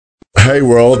Hey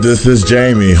world, this is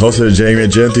Jamie, host of the Jamie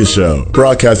Egenti Show,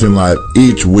 broadcasting live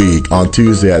each week on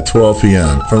Tuesday at 12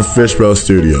 p.m. from Fishbowl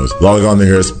Studios. Log on to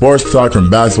hear sports talk from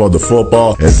basketball to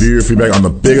football and view your feedback on the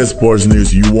biggest sports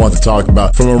news you want to talk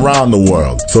about from around the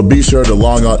world. So be sure to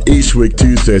log on each week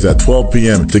Tuesdays at 12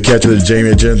 p.m. to catch the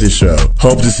Jamie Egenti Show.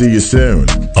 Hope to see you soon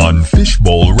on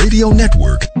Fishbowl Radio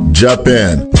Network. Jump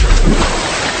in.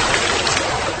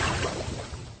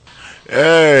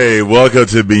 Hey, welcome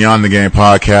to Beyond the Game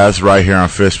podcast right here on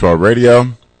Fishbowl Radio.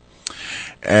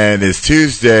 And it's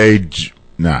Tuesday, it's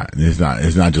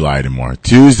not July anymore.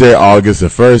 Tuesday, August the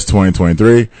 1st,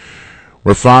 2023.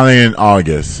 We're finally in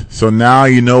August. So now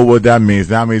you know what that means.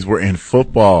 That means we're in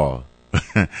football.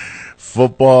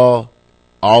 Football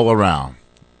all around.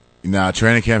 Now,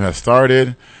 training camp has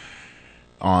started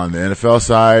on the NFL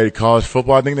side. College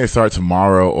football, I think they start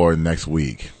tomorrow or next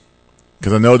week.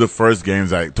 Because I know the first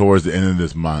game's like towards the end of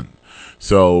this month.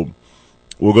 So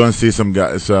we're going to see some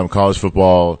college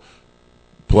football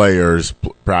players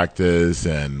practice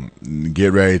and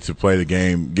get ready to play the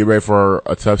game, get ready for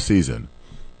a tough season.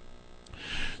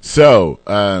 So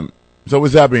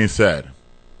with that being said,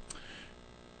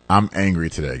 I'm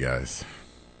angry today, guys.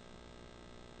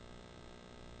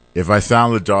 If I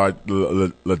sound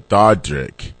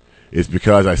lethargic, it's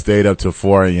because I stayed up till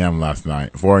 4 a.m. last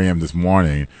night, 4 a.m. this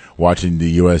morning, watching the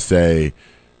USA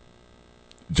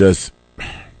just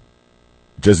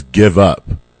give up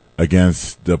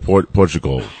against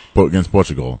Portugal.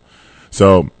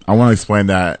 So I want to explain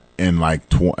that in I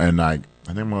think I'm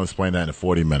going to explain that in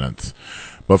 40 minutes.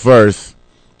 But first,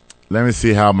 let me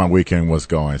see how my weekend was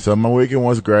going. So my weekend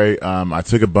was great. I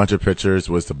took a bunch of pictures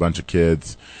with a bunch of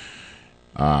kids.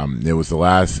 It was the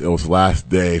last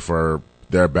day for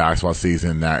their basketball season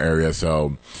in that area,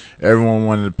 so everyone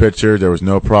wanted a picture. There was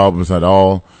no problems at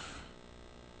all,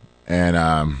 and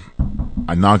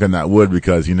I knock on that wood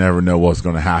because you never know what's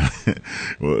going to happen.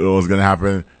 What's going to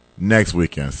happen next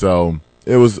weekend? So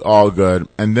it was all good.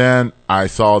 And then I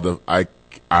saw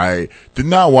I did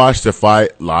not watch the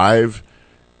fight live.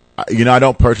 I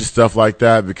don't purchase stuff like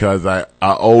that because I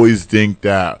always think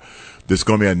that there's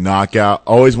going to be a knockout.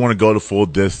 I always want to go the full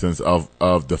distance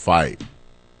of the fight.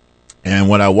 And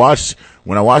when I watched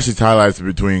these highlights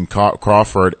between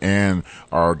Crawford and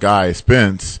our guy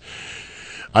Spence,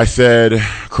 I said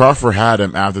Crawford had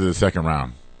him after the second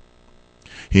round.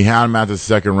 He had him after the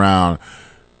second round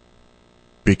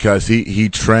because he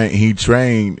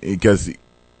trained because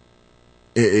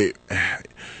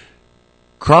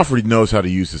Crawford knows how to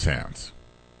use his hands,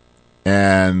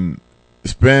 and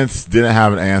Spence didn't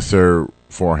have an answer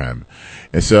for him,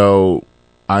 and so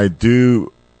I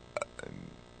do.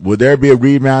 Would there be a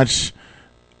rematch?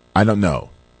 I don't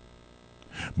know.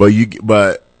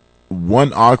 But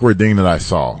one awkward thing that I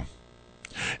saw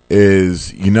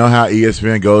is, you know how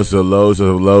ESPN goes to the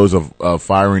lows of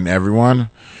firing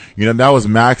everyone? That was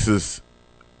Max's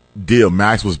deal.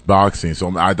 Max was boxing.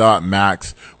 So I thought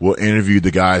Max will interview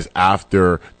the guys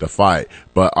after the fight.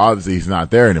 But obviously he's not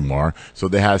there anymore. So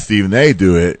they had Stephen A.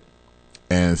 do it.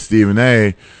 And Stephen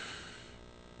A.,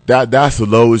 that's the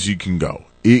lowest you can go.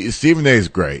 Stephen A. is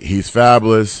great. He's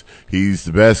fabulous. He's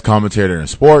the best commentator in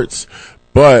sports.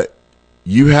 But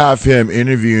you have him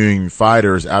interviewing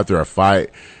fighters after a fight.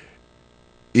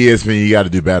 ESPN, you got to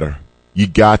do better. You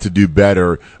got to do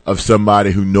better of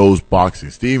somebody who knows boxing.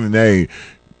 Stephen A.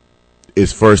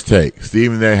 is First Take.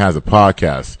 Stephen A. has a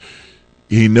podcast.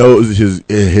 He knows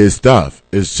his stuff.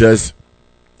 It's just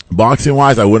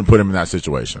boxing-wise, I wouldn't put him in that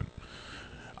situation.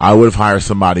 I would have hired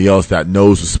somebody else that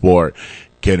knows the sport,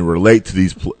 can relate to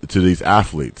these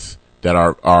athletes that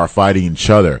are fighting each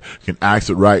other, can ask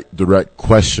the right direct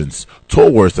questions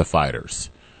towards the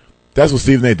fighters. That's what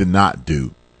Stephen A. did not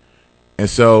do. And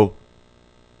so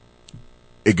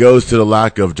it goes to the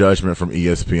lack of judgment from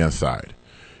ESPN's side.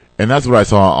 And that's what I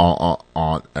saw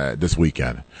on this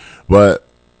weekend. But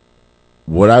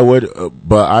I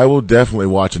will definitely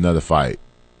watch another fight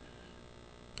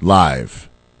live.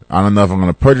 I don't know if I'm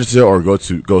going to purchase it or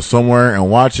go somewhere and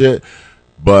watch it.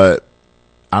 But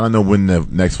I don't know when the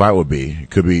next fight will be. It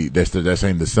could be they're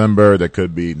saying December. That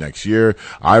could be next year.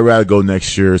 I'd rather go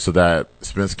next year so that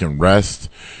Spence can rest.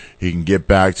 He can get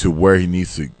back to where he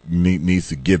needs to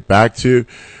get back to,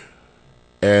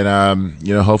 and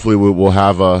hopefully we'll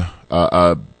have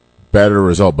a better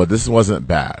result. But this wasn't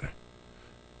bad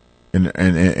in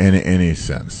any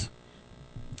sense.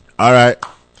 All right.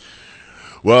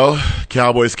 Well,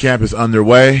 Cowboys camp is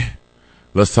underway.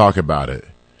 Let's talk about it.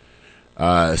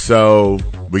 So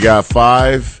we got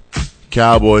 5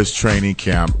 Cowboys training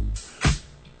camp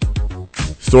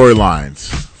storylines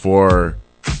for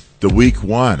the week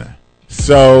 1.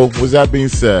 So with that being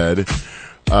said,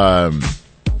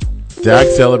 Dak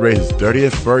celebrated his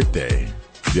 30th birthday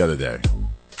the other day.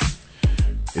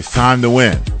 It's time to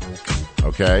win.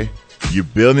 Okay? You're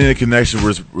building a connection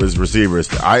with receivers.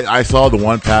 I saw the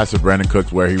one pass of Brandon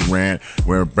Cooks where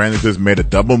Brandon Cooks made a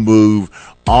double move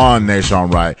on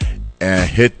Nashawn Wright and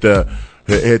hit the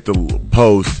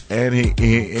post, and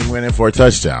he went in for a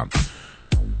touchdown.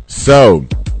 So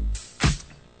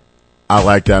I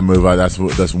like that move.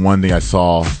 That's one thing I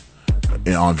saw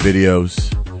on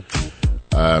videos.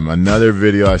 Another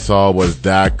video I saw was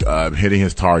Dak hitting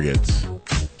his targets.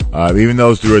 Even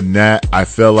though it's through a net, I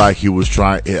felt like he was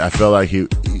trying. I felt like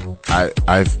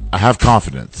I have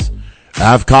confidence. I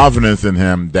have confidence in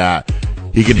him that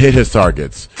he can hit his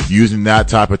targets using that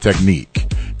type of technique.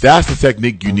 That's the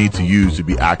technique you need to use to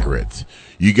be accurate.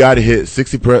 You got to hit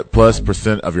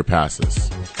 60+% of your passes.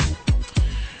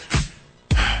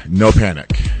 No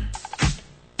panic.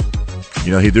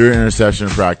 He threw an interception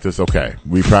in practice. Okay,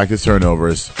 we practice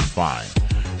turnovers, fine.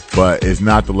 But it's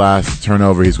not the last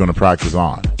turnover he's going to practice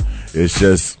on. It's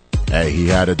just, hey, he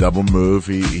had a double move.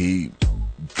 He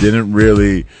didn't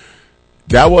really.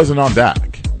 That wasn't on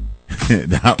Dak.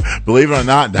 Now, believe it or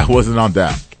not, that wasn't on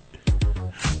Dak.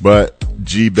 But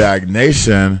G-Bag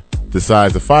Nation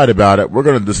decides to fight about it. We're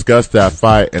going to discuss that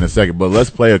fight in a second. But let's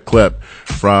play a clip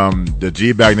from the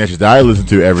G-Bag Nation that I listen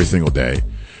to every single day,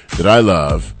 that I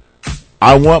love.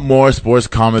 I want more sports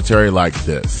commentary like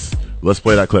this. Let's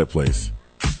play that clip, please.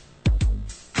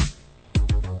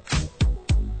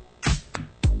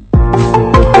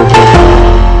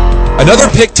 Another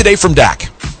pick today from Dak.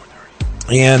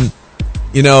 And,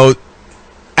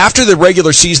 after the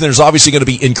regular season, there's obviously going to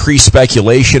be increased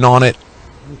speculation on it.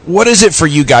 What is it for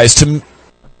you guys to...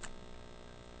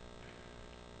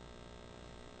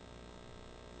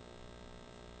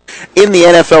 In the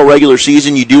NFL regular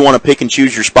season, you do want to pick and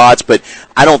choose your spots, but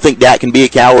I don't think Dak can be a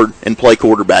coward and play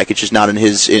quarterback. It's just not in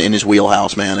his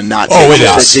wheelhouse, man. And not. Oh, it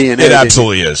is. It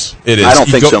absolutely is. It is. I don't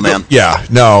think so, man. Yeah,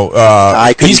 no.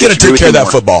 He's going to take care of that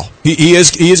football. He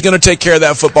is going to take care of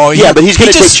that football. Yeah, but he's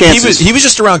going to take chances. He was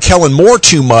just around Kellen Moore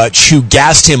too much, who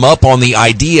gassed him up on the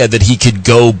idea that he could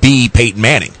go be Peyton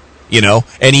Manning.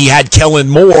 And he had Kellen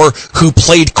Moore, who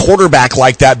played quarterback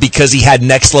like that because he had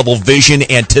next level vision,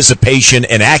 anticipation,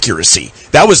 and accuracy.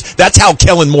 That's how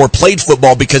Kellen Moore played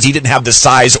football, because he didn't have the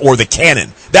size or the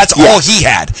cannon. That's all he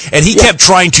had. And he kept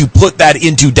trying to put that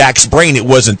into Dak's brain. It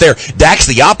wasn't there. Dak's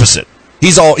the opposite.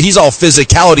 He's all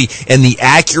physicality, and the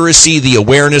accuracy, the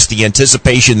awareness, the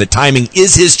anticipation, the timing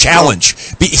is his challenge.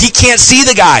 He can't see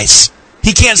the guys.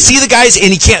 He can't see the guys,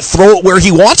 and he can't throw it where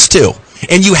he wants to.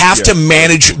 And you have to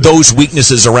manage those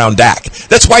weaknesses around Dak.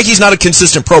 That's why he's not a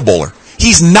consistent Pro Bowler.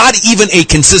 He's not even a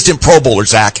consistent Pro Bowler,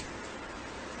 Zach.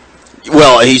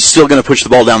 Well, he's still going to push the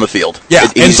ball down the field. Yeah,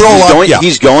 and throw a lot.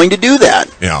 He's going to do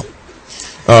that. Yeah.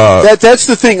 That's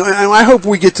the thing. I hope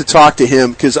we get to talk to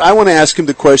him, because I want to ask him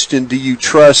the question, do you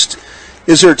trust,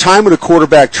 is there a time when a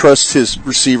quarterback trusts his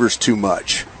receivers too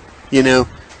much?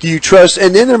 Do you trust?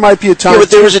 And then there might be a time. Yeah, but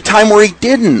there was a time where he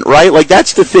didn't, right? Like,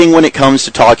 that's the thing when it comes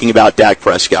to talking about Dak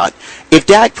Prescott. If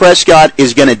Dak Prescott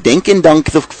is going to dink and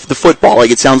dunk the football, like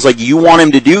it sounds like you want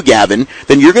him to do, Gavin,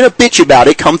 then you're going to bitch about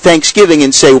it come Thanksgiving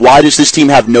and say, why does this team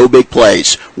have no big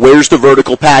plays? Where's the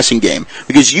vertical passing game?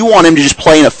 Because you want him to just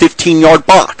play in a 15-yard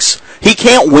box. He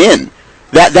can't win.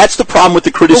 That's the problem with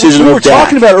the criticism of Dak. We were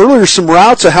talking about earlier some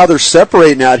routes of how they're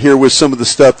separating out here with some of the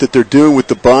stuff that they're doing with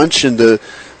the bunch and the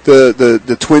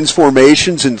twins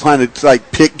formations and trying to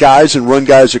pick guys and run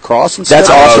guys across and stuff. That's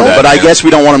awesome, but I guess we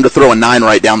don't want him to throw a 9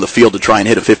 right down the field to try and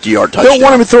hit a 50-yard touchdown. Don't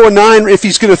want him to throw a 9 if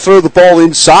he's going to throw the ball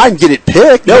inside and get it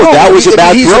picked. No, that was a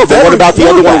bad throw, but what about the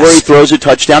other one where he throws a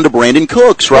touchdown to Brandon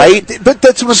Cooks, right? But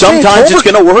that's what I'm saying. Sometimes it's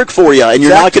going to work for you, and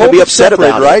you're not going to be upset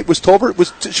about it. Right?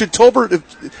 Should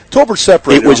Tolbert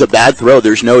separate? It was a bad throw,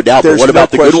 there's no doubt, but what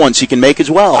about the good ones he can make as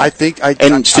well?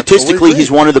 And statistically, he's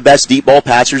one of the best deep ball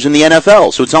passers in the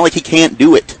NFL, so it's not like he can't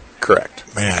do it. Correct.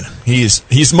 Man, he's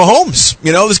Mahomes.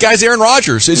 This guy's Aaron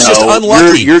Rodgers. It's just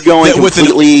unlucky. You're going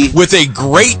completely with a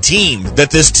great team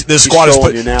that this squad is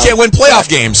put. Can't win playoff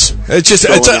games.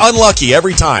 It's unlucky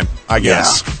every time, I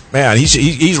guess. Yeah. Man,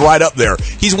 he's right up there.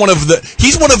 He's one of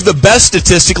the best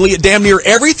statistically at damn near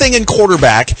everything in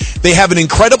quarterback. They have an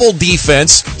incredible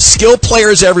defense, skilled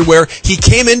players everywhere. He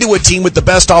came into a team with the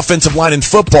best offensive line in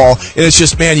football, and it's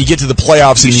just, man, you get to the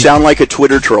playoffs. You sound like a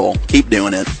Twitter troll. Keep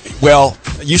doing it. Well,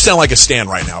 you sound like a Stan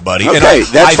right now, buddy. Okay,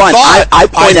 that's fine. I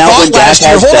point out when Dak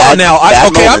has hold bad, on now.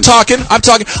 I'm talking. I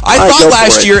thought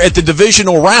last year at the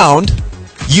divisional round,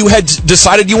 you had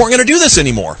decided you weren't going to do this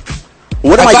anymore.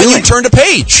 What am I doing? You turned a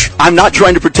page. I'm not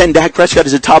trying to pretend Dak Prescott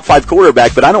is a top 5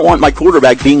 quarterback, but I don't want my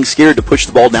quarterback being scared to push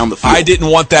the ball down the field. I didn't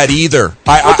want that either.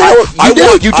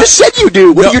 You just said you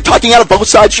do. You're talking out of both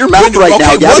sides of your mouth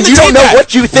now, Gavin. You don't know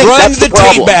what you think. Run That's the the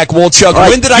problem. tape back, Wolchuk. Right,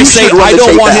 When did I say I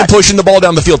don't want him pushing the ball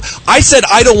down the field? I said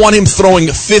I don't want him throwing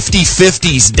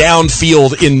 50-50s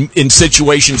downfield in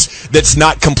situations that's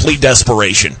not complete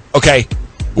desperation. Okay?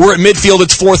 We're at midfield,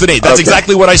 it's 4th and 8. That's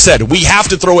exactly what I said. We have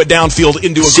to throw it downfield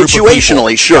into a group of people.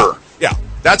 Situationally, sure. Yeah.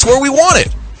 That's where we want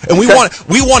it. And we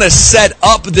want to set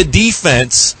up the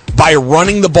defense by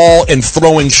running the ball and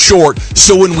throwing short.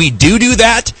 So when we do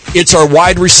that, it's our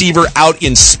wide receiver out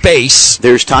in space.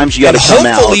 There's times you got to come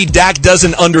out. Hopefully Dak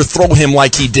doesn't underthrow him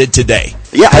like he did today.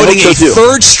 Yeah, putting I hope so a too.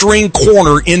 third-string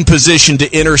corner in position to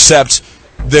intercept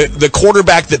the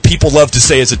quarterback that people love to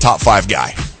say is a top 5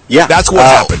 guy. Yeah, that's what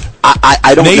happened.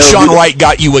 I don't know. Nashawn Wright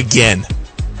got you again.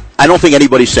 I don't think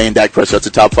anybody's saying Dak Prescott's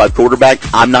a top 5 quarterback.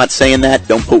 I'm not saying that.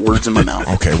 Don't put words in my mouth.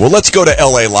 Okay, well, let's go to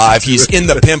L.A. Live. He's in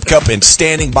the Pimp Cup and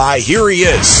standing by. Here he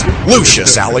is,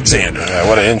 Lucius Alexander. Yeah,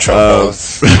 what an intro.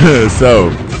 So,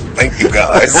 thank you,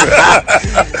 guys.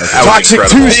 Toxic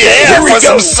Tuesday. Yeah, here we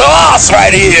go. Some sauce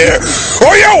right here.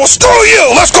 Oh, yeah, well, screw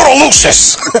you. Let's go to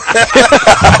Lucius.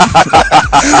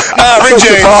 Rick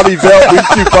James. Bobby Belt. We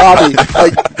do Bobby.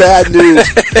 Like, bad news.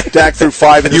 Dak threw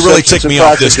 5 interceptions. You really ticked me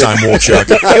off this time, Wolchuk.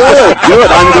 Good.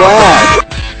 I'm glad.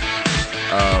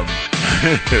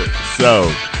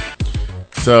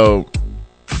 So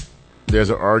there's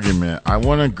an argument. I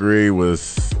want to agree with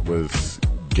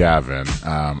Gavin.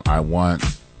 I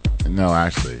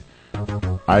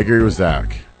agree with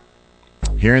Zach.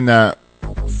 Hearing that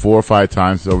 4 or 5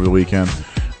 times over the weekend,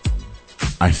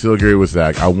 I still agree with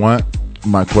Zach. I want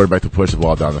my quarterback to push the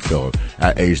ball down the field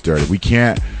at age 30. We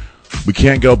can't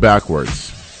go backwards.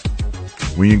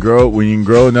 When you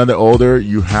grow another older,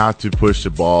 you have to push the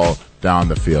ball down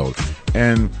the field.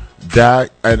 And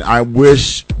I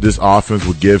wish this offense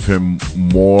would give him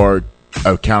more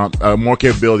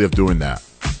capability of doing that.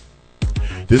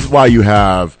 This is why you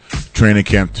have training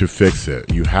camp to fix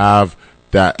it. You have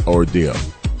that ordeal.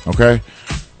 Okay?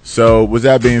 So with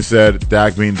that being said,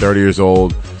 Dak being 30 years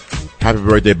old, happy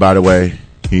birthday, by the way.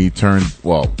 He turned,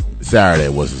 Saturday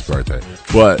was his birthday.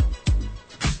 But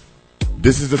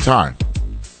this is the time.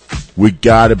 We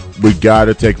gotta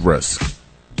take risks.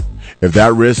 If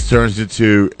that risk turns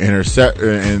into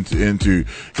into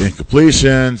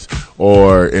incompletions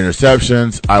or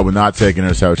interceptions, I would not take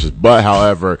interceptions. But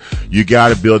however, you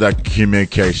gotta build that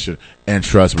communication and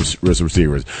trust with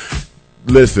receivers.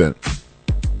 Listen,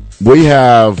 we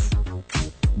have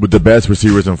with the best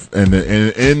receivers in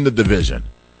the division.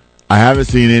 I haven't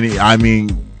seen any. I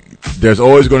mean, there's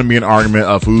always going to be an argument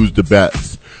of who's the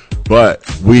best, but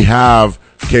we have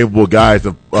capable guys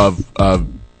of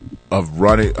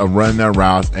running their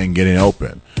routes and getting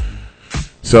open.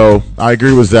 So I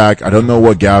agree with Zach. I don't know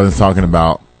what Gavin's talking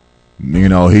about. You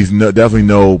know, he's definitely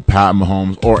no Pat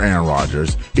Mahomes or Aaron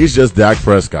Rodgers. He's just Dak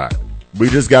Prescott. We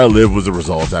just got to live with the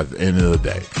results at the end of the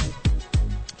day.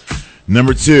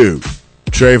 Number 2,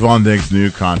 Trayvon Diggs' new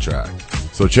contract.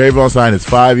 So Trayvon signed his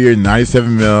 5-year,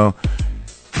 $97 million.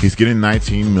 He's getting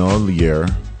 $19 million a year,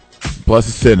 plus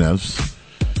incentives.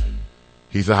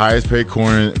 He's the highest paid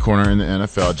corner in the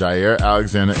NFL. Jair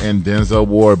Alexander and Denzel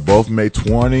Ward both made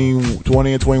 20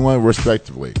 and 21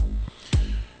 respectively.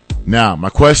 Now, my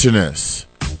question is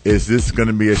this going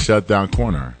to be a shutdown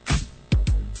corner?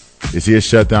 Is he a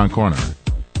shutdown corner?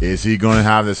 Is he going to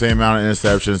have the same amount of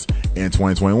interceptions in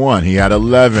 2021? He had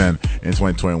 11 in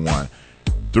 2021.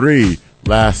 3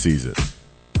 last season.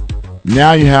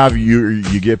 Now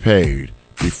you get paid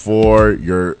before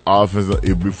your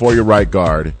right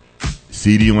guard,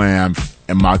 CeeDee Lamb,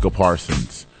 and Michael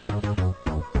Parsons.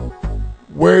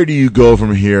 Where do you go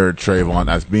from here, Trayvon,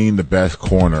 as being the best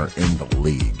corner in the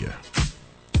league?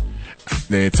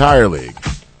 The entire league.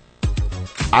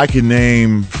 I just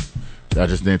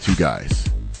named 2 guys.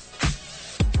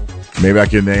 Maybe I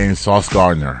can name Sauce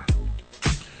Gardner.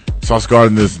 Sauce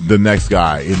Gardner is the next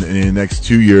guy in the next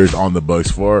 2 years on the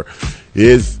books for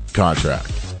his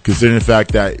contract, considering the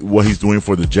fact that what he's doing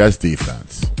for the Jets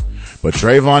defense. But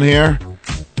Trayvon here,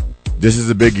 this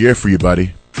is a big year for you,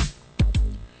 buddy.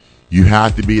 You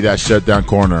have to be that shutdown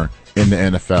corner in the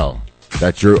NFL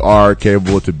that you are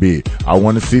capable to be. I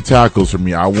want to see tackles from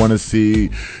you. I want to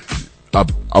see an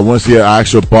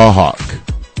actual ball hawk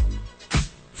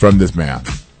from this man,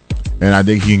 and I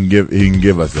think he can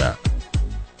give us that.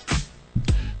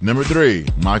 Number 3,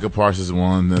 Michael Parsons'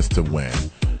 willingness to win.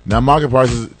 Now, Michael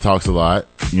Parsons talks a lot.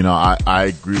 You know, I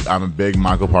agree. I'm a big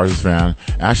Michael Parsons fan.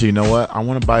 Actually, you know what? I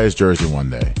want to buy his jersey one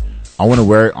day. I want to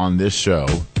wear it on this show,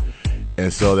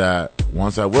 and so that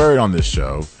once I wear it on this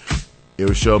show, it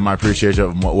would show my appreciation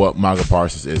of what Michael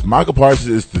Parsons is. Michael Parsons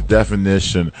is the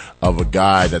definition of a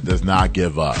guy that does not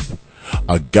give up.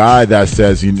 A guy that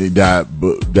says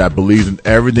that believes in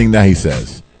everything that he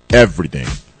says. Everything.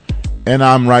 And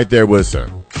I'm right there with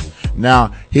him.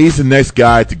 Now, he's the next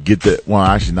guy to get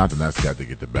actually not the next guy to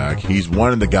get the bag. He's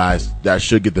one of the guys that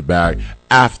should get the bag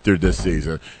after this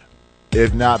season,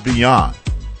 if not beyond.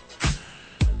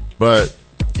 But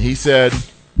he said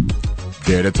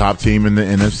they're the top team in the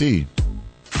NFC.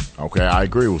 Okay, I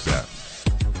agree with that.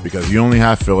 Because you only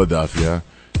have Philadelphia.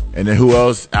 And then who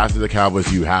else after the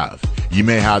Cowboys you have? You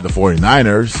may have the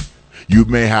 49ers. You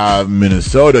may have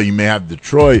Minnesota. You may have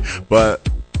Detroit. But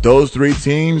those three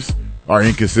teams are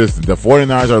inconsistent. The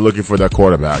 49ers are looking for that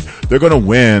quarterback. They're going to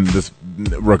win this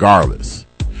regardless.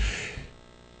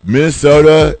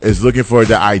 Minnesota is looking for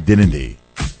the identity.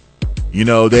 You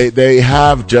know, they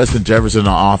have Justin Jefferson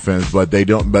on offense, but they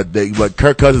don't. But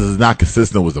Kirk Cousins is not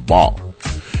consistent with the ball.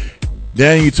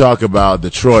 Then you talk about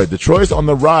Detroit. Detroit's on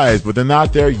the rise, but they're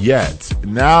not there yet.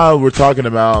 Now we're talking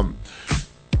about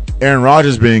Aaron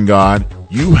Rodgers being gone.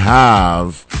 You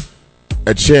have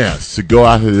a chance to go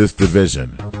after this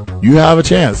division. You have a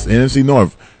chance, NFC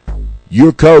North.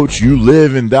 Your coach, you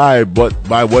live and die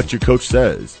by what your coach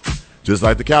says. Just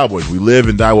like the Cowboys, we live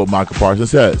and die what Michael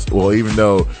Parsons says. Well, even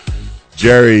though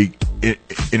Jerry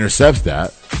intercepts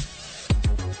that,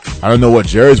 I don't know what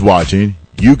Jerry's watching.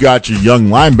 You got your young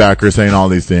linebacker saying all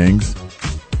these things,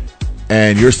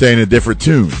 and you're saying a different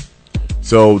tune.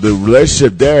 So the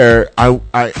relationship there,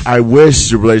 I wish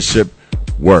the relationship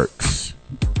works,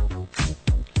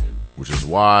 which is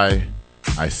why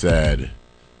I said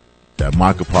that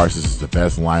Michael Parsons is the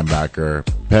best linebacker,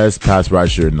 best pass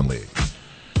rusher in the league.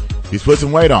 He's put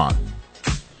some weight on.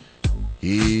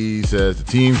 He says the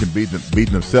team can beat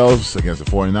themselves against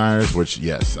the 49ers, which,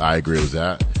 yes, I agree with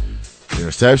that.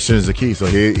 Interception is the key. So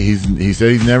he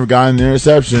said he's never gotten an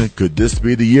interception. Could this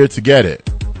be the year to get it?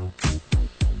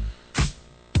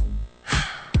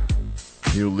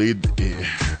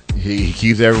 He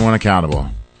keeps everyone accountable.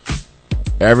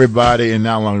 Everybody, and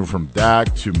not longer from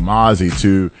Dak to Mozzie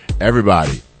to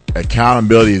everybody.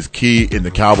 Accountability is key in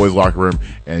the Cowboys locker room,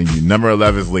 and number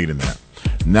 11 is leading that.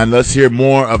 Now let's hear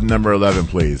more of number 11,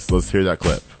 please. Let's hear that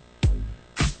clip.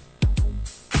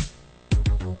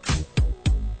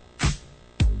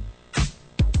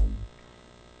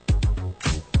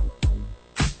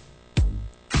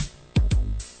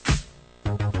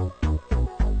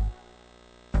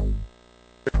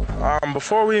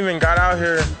 Before we even got out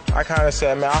here, I kind of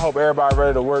said, man, I hope everybody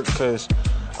ready to work because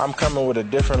I'm coming with a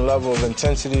different level of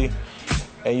intensity.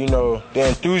 And, you know, the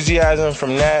enthusiasm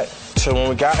from that to when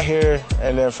we got here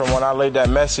and then from when I laid that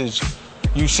message,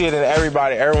 you see it in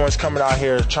everybody. Everyone's coming out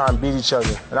here trying to beat each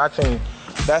other. And I think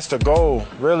that's the goal,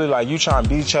 really, like you trying to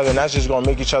beat each other, and that's just going to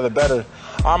make each other better.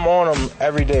 I'm on them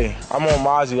every day. I'm on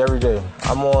Mozzie every day.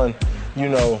 I'm on, you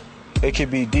know, it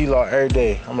could be D-Law every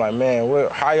day. I'm like, man,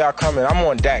 how y'all coming? I'm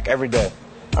on Dak every day.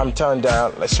 I'm telling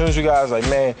Dak, as soon as you guys like,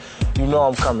 man, you know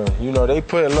I'm coming. You know, they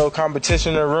put a little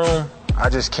competition in the room. I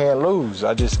just can't lose.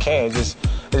 I just can't. It's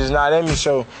just not in me.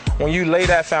 So when you lay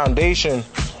that foundation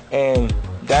and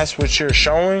that's what you're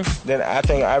showing, then I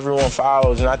think everyone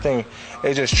follows. And I think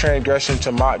it just transgressions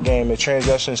to mock game. It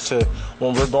transgressions to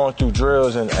when we're going through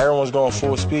drills and everyone's going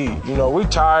full speed. You know, we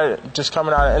tired just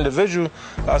coming out of individual.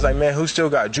 I was like, man, who still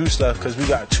got juice left? Because we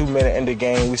got 2 minutes in the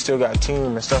game. We still got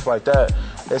team and stuff like that.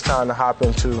 It's time to hop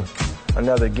into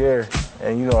another gear.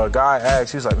 And, you know, a guy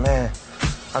asked, he was like, man,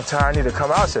 I'm tired. I need to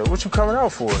come out. I said, what you coming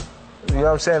out for? You know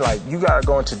what I'm saying? Like, you got to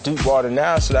go into deep water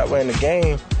now so that way in the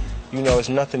game, you know, it's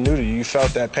nothing new to you. You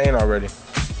felt that pain already.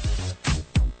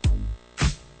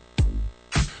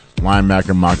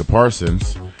 Linebacker Micah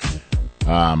Parsons.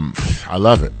 I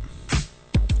love it.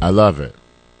 I love it.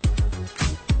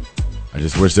 I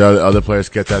just wish the other players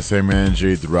get that same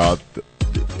energy throughout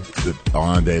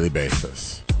on a daily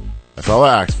basis. That's all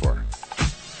I ask for.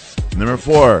 Number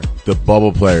 4, the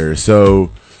bubble players. So,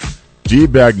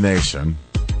 G-Bag Nation,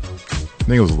 I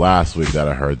think it was last week that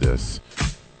I heard this.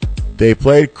 They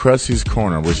played Krusty's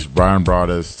Corner, which Brian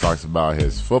Broaddus talks about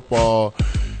his football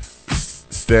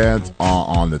stance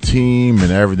on the team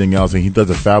and everything else, and he does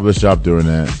a fabulous job doing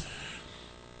it.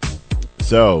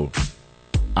 So,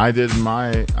 I did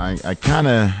I kind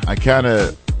of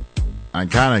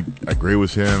agree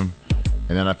with him,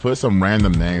 and then I put some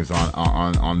random names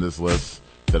on this list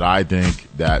that I think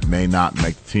that may not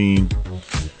make the team.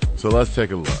 So let's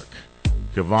take a look.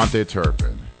 Kevontae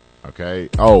Turpin. Okay.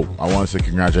 Oh, I want to say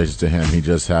congratulations to him. He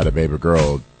just had a baby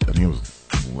girl. I think it was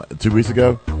 2 weeks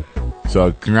ago.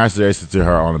 So congratulations to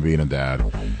her on being a dad.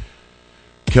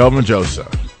 Kelvin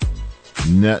Joseph.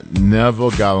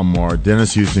 Neville Gallimore,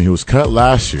 Dennis Houston, who was cut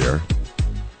last year,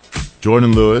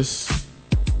 Jordan Lewis,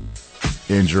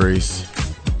 injuries.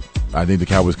 I think the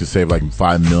Cowboys could save like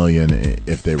 $5 million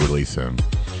if they release him.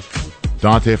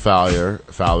 Dante Fowler,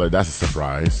 that's a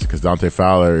surprise because Dante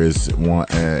Fowler is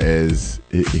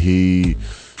he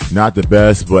not the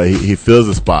best, but he fills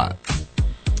the spot.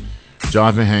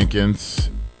 Jonathan Hankins,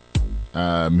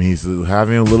 he's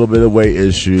having a little bit of weight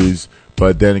issues,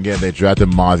 but then again, they drafted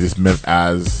Mozzie Smith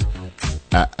as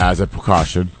a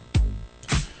precaution.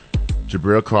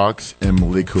 Jabril Cox and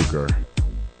Malik Hooker.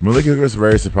 Malik Hooker is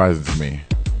very surprising to me.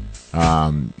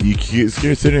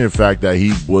 Considering the fact that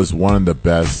he was one of the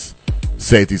best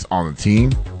safeties on the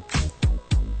team,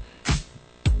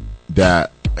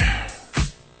 that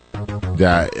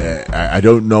I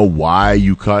don't know why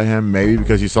you cut him. Maybe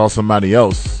because you saw somebody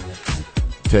else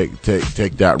take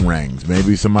that rings.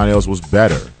 Maybe somebody else was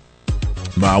better.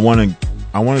 But I want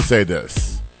to say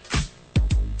this: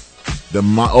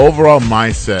 my overall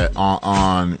mindset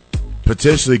on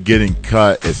potentially getting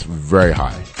cut is very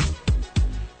high.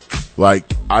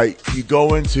 Like you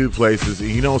go into places and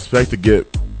you don't expect to get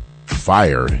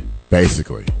fired,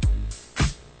 basically,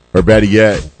 or better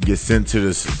yet, get sent to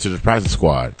the practice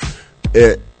squad.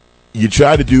 You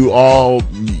try to do all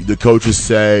the coaches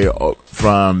say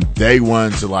from day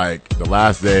one to like the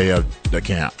last day of the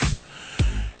camp,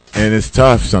 and it's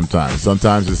tough sometimes.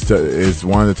 Sometimes it's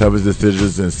one of the toughest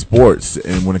decisions in sports,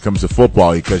 and when it comes to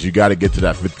football, because you got to get to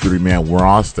that 53-man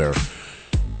roster.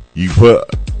 You put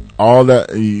all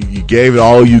that, you gave it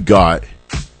all you got,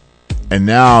 and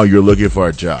now you're looking for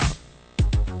a job,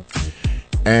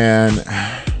 and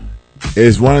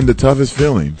it's one of the toughest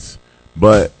feelings.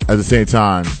 But at the same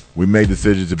time, we made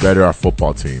decisions to better our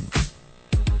football team.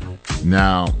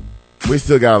 Now, we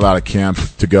still got a lot of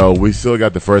camps to go. We still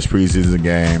got the first preseason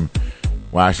game.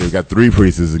 Well, actually, we got 3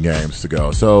 preseason games to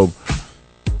go. So,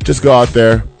 just go out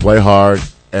there, play hard,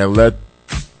 and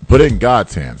put it in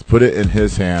God's hands. Put it in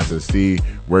His hands and see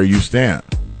where you stand.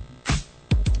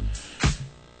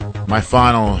 My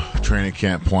final training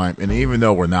camp point, and even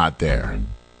though we're not there,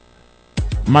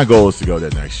 my goal is to go there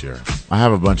next year. I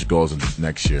have a bunch of goals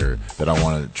next year that I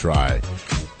want to try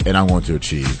and I want to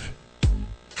achieve.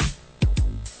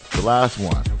 The last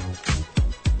one.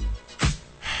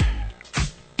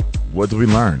 What do we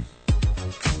learn?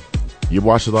 You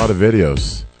watch a lot of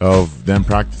videos of them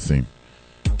practicing.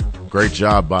 Great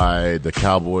job by the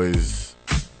Cowboys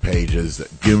pages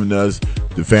giving us,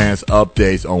 the fans,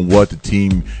 updates on what the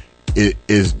team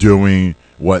is doing,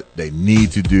 what they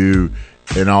need to do,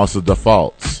 and also the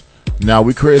faults. Now,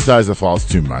 we criticize the faults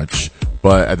too much,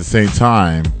 but at the same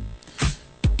time,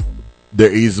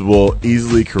 they're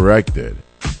easily corrected.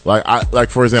 Like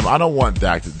for example, I don't want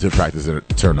Dak to practice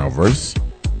turnovers.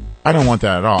 I don't want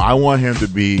that at all. I want him to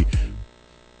be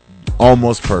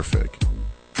almost perfect.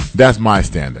 That's my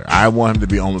standard. I want him to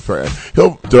be almost perfect.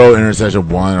 He'll throw an interception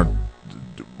one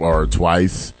or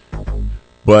twice,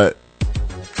 but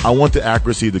I want the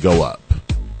accuracy to go up.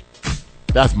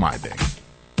 That's my thing.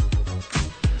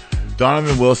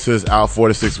 Donovan Wilson is out 4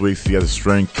 to 6 weeks. He has a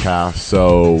strained calf,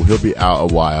 so he'll be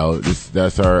out a while.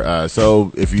 That's our.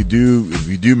 So if you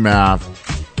do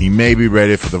math, he may be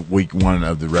ready for the week 1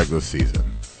 of the regular season.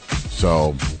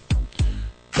 So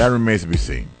that remains to be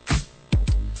seen.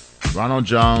 Ronald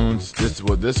Jones. This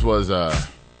was our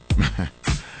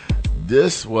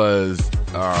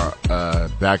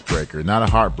backbreaker, not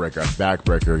a heartbreaker, a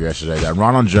backbreaker yesterday. That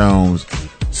Ronald Jones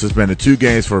suspended 2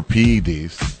 games for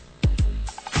PEDs.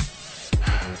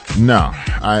 No,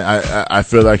 I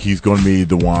feel like he's going to be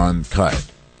the one cut.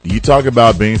 You talk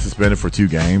about being suspended for 2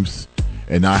 games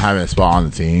and not having a spot on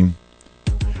the team,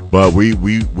 but we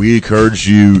encourage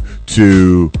you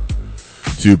to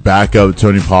back up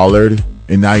Tony Pollard,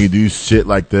 and now you do shit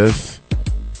like this.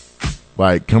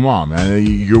 Like, come on, man!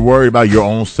 You're worried about your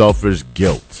own selfish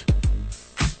guilt.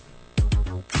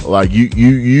 Like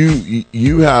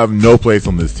you have no place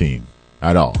on this team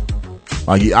at all.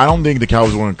 Like, I don't think the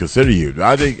Cowboys want to consider you.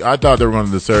 I thought they were going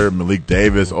to consider Malik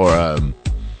Davis or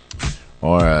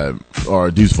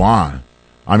Deuce Vaughn.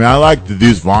 I mean, I like the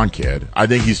Deuce Vaughn kid. I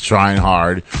think he's trying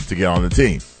hard to get on the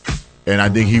team, and I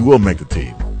think he will make the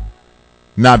team.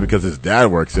 Not because his dad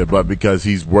works it, but because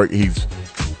he's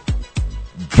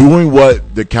doing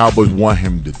what the Cowboys want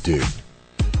him to do.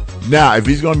 Now, if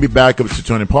he's going to be back up to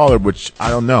Tony Pollard, which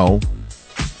I don't know,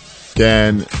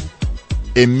 then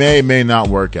it may not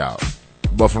work out.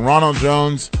 But for Ronald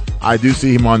Jones, I do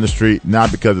see him on the street,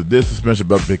 not because of this suspension,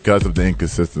 but because of the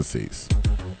inconsistencies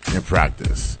in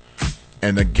practice.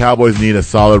 And the Cowboys need a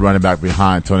solid running back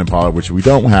behind Tony Pollard, which we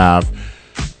don't have.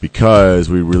 because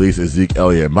we released Zeke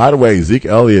Elliott. And by the way, Zeke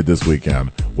Elliott this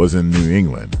weekend was in New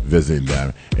England visiting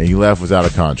them, and he left without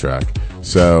a contract.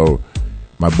 So,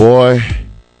 my boy,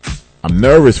 I'm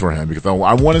nervous for him because I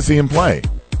want to see him play.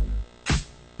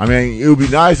 I mean, it would be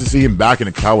nice to see him back in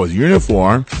the Cowboys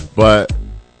uniform, but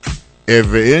if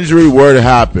an injury were to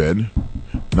happen,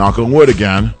 knock on wood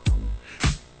again,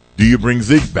 do you bring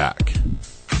Zeke back?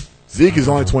 Zeke is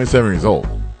only 27 years old.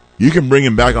 You can bring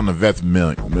him back on the vet's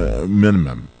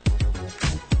minimum.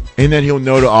 And then he'll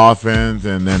know the offense,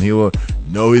 and then he will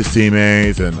know his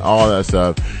teammates and all that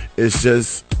stuff. It's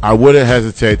just, I wouldn't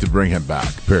hesitate to bring him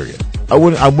back, period. I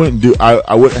wouldn't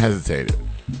hesitate it.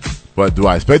 But do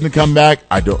I expect him to come back?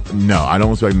 I don't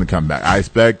expect him to come back. I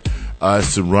expect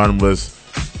us to run with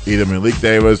either Malik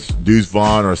Davis, Deuce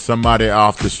Vaughn, or somebody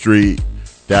off the street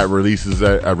that releases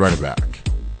a running back.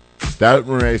 That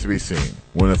remains to be seen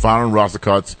when the final roster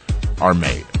cuts are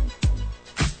made.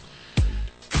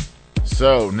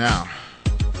 So now,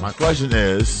 my question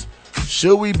is,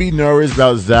 should we be nervous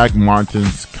about Zach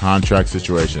Martin's contract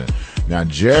situation? Now,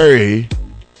 Jerry,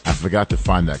 I forgot to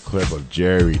find that clip of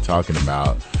Jerry talking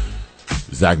about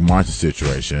Zach Martin's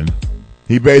situation.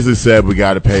 He basically said we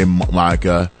got to pay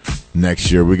Micah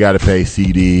next year. We got to pay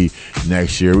CD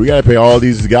next year. We got to pay all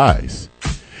these guys.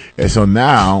 And so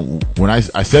now, when I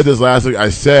said this last week, I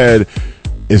said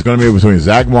it's going to be between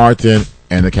Zach Martin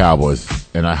and the Cowboys.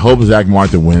 And I hope Zach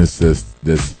Martin wins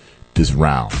this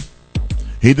round.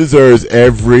 He deserves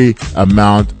every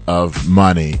amount of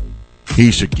money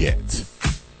he should get.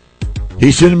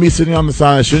 He shouldn't be sitting on the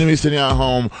side. Shouldn't be sitting at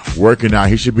home working out.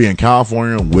 He should be in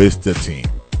California with the team.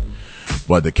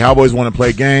 But the Cowboys want to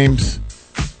play games.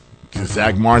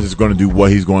 Zach Martin is going to do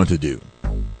what he's going to do.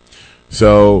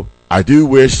 So I do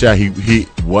wish that he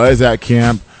was at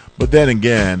camp. But then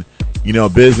again,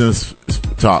 business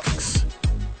talks.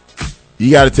 You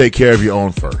got to take care of your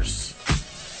own first.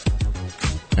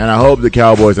 And I hope the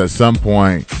Cowboys at some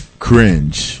point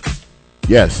cringe.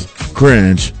 Yes,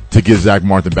 cringe to get Zach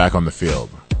Martin back on the field.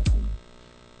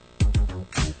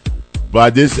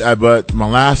 But my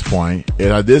last point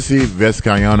is I did see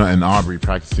Vizcaino and Aubrey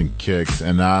practicing kicks,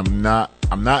 and I'm not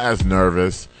as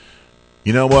nervous.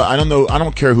 You know what? I don't know. I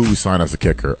don't care who we sign as a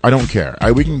kicker. I don't care.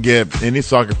 We can get any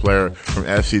soccer player from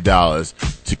FC Dallas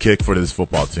to kick for this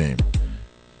football team.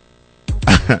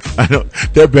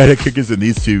 They're better kickers than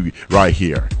these two right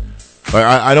here. Like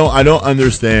I don't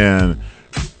understand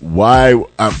why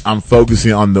I'm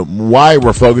focusing on why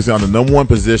we're focusing on the number one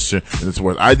position in this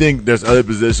world. I think there's other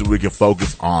positions we can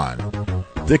focus on.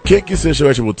 The kicking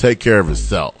situation will take care of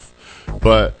itself,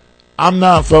 but I'm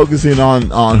not focusing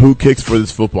on who kicks for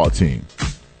this football team.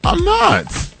 I'm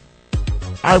not.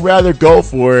 I'd rather go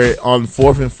for it on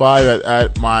 4th and 5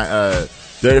 at my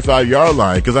 35-yard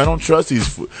line because I don't trust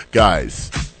these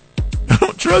guys. I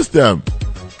don't trust them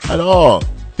at all.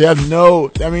 They have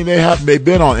they've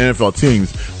been on NFL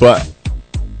teams, but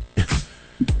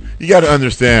you got to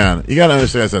understand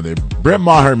something. Brett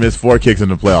Maher missed 4 kicks in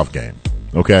the playoff game.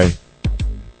 Okay,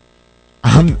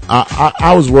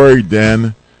 I was worried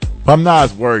then, but I'm not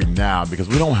as worried now because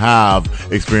we don't have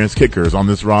experienced kickers on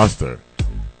this roster.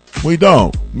 We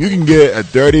don't. You can get a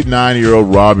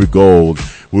 39-year-old Robbie Gould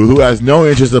who has no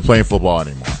interest in playing football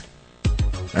anymore.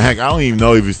 And heck, I don't even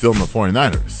know if he's still in the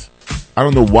 49ers. I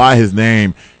don't know why his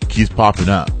name keeps popping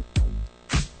up.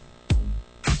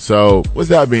 So, with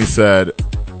that being said,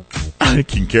 I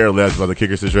can care less about the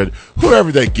kicker situation.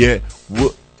 Whoever they get,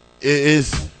 it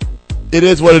is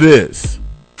what it is.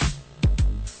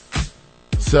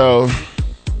 So,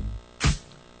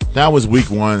 that was week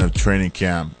 1 of training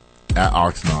camp at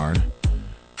Oxnard.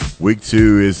 Week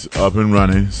 2 is up and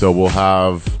running, so we'll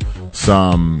have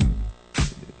some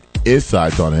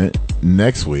insights on it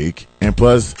next week, and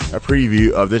plus a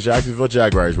preview of the Jacksonville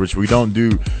Jaguars, which people don't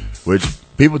do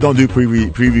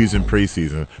previews in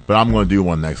preseason, but I'm going to do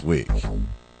one next week.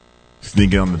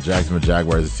 Sneak in on the Jacksonville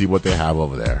Jaguars and see what they have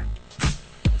over there.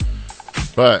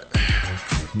 But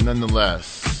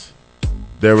nonetheless,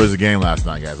 there was a game last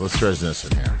night, guys. Let's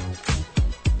transition here.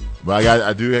 But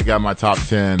I got my top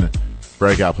 10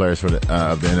 breakout players for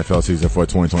of the NFL season for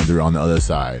 2023 on the other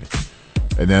side,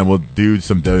 and then we'll do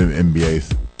some WNBA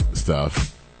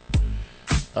stuff.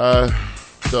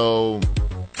 So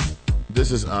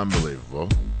this is unbelievable.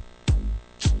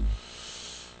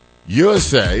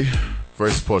 USA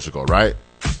versus Portugal, right?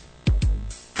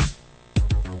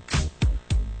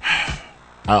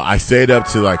 I stayed up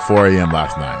to like 4 a.m.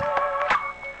 last night.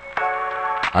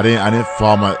 I didn't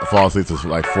fall asleep till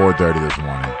like 4:30 this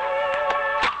morning.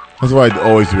 That's what I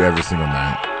always do every single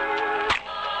night.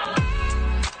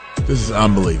 This is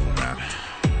unbelievable, man.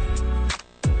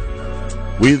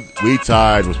 We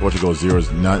tied with Portugal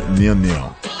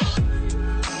 0-0.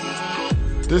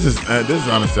 This is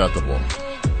unacceptable.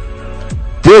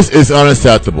 This is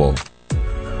unacceptable.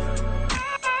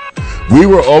 We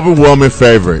were overwhelming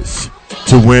favorites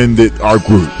to win our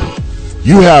group.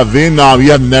 You have Vietnam, you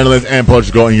have the Netherlands and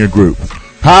Portugal in your group.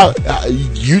 How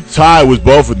you tied with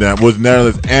both of them, with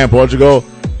Netherlands and Portugal,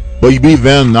 but you beat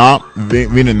Vietnam?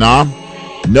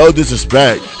 No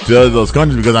disrespect to those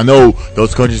countries, because I know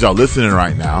those countries are listening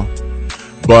right now.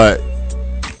 But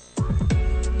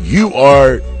you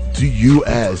are the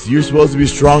U.S. You're supposed to be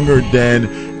stronger than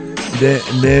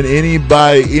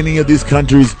any of these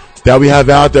countries that we have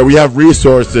out there. We have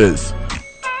resources,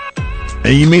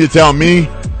 and you mean to tell me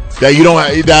that you don't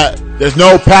have, that there's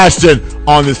no passion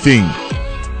on this team?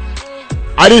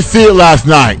 I didn't see it last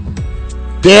night.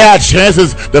 They had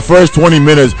chances the first 20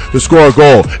 minutes to score a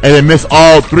goal, and they missed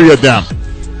all 3 of them.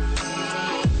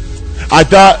 I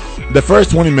thought the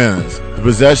first 20 minutes, the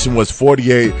possession was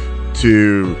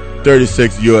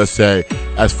 48-36 USA.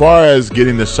 As far as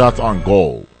getting the shots on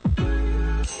goal,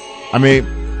 I mean,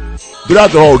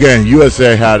 throughout the whole game,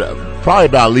 USA had probably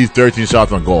about at least 13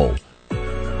 shots on goal,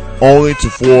 only to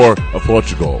 4 of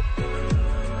Portugal.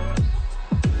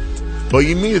 But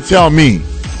you mean to tell me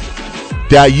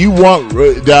that you want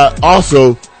that?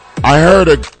 Also, I heard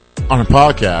on a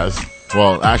podcast.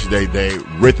 Well, actually, they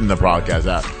written the podcast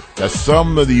out that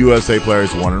some of the USA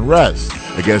players want to rest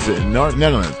against the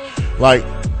Netherlands. Like,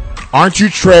 aren't you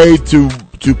trained to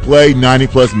play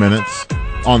 90+ minutes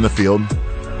on the field?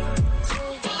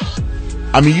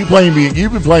 I mean, you've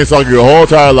been playing soccer your whole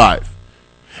entire life,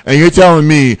 and you're telling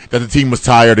me that the team was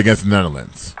tired against the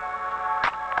Netherlands.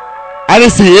 I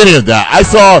didn't see any of that. I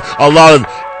saw a lot of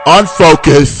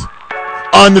unfocused,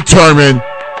 undetermined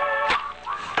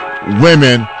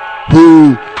women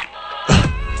who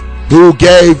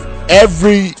gave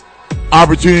every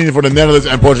opportunity for the Netherlands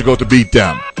and Portugal to beat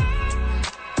them.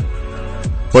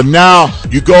 But now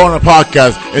you go on a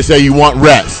podcast and say you want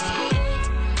rest.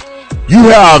 You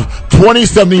have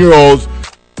 27-year-olds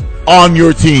on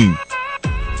your team,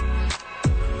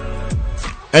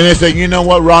 and they say, you know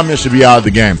what, Rahman should be out of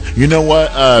the game. You know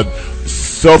what,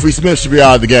 Sophie Smith should be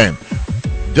out of the game.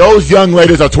 Those young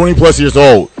ladies are 20+ years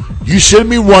old. You shouldn't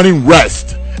be running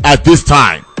rest at this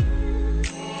time.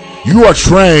 You are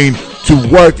trained to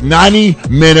work 90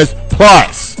 minutes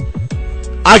plus.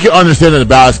 I can understand it in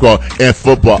basketball and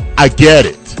football. I get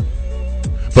it.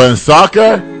 But in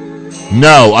soccer,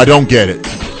 no, I don't get it.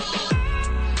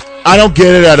 I don't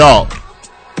get it at all.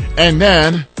 And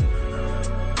then,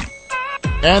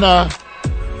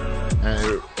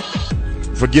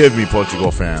 forgive me,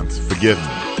 Portugal fans. Forgive me.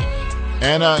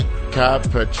 Ana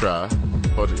Capetra,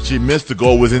 she missed the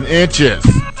goal within inches.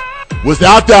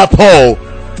 Without that pole,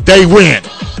 they win.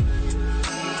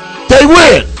 They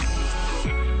win.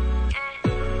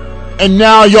 And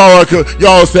now y'all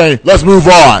are saying, let's move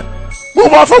on.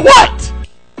 Move on for what?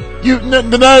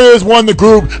 The Netherlands won the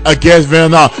group against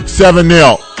Vietnam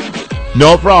 7-0.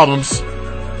 No problems.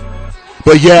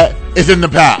 But yet, it's in the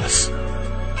past.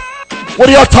 What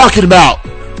are y'all talking about?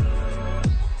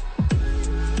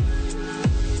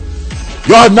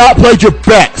 Y'all have not played your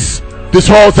best this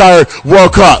whole entire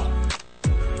World Cup.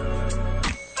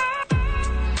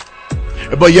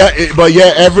 But yet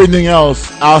everything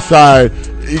else outside,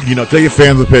 taking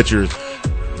family pictures,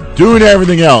 doing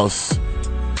everything else.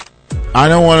 I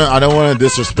don't want to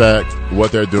disrespect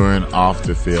what they're doing off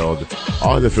the field.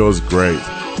 Off the field is great,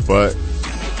 but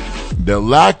the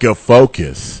lack of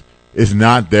focus is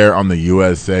not there on the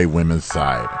USA women's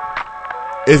side.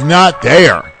 It's not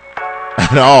there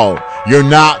at all. You're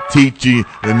not teaching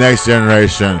the next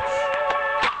generation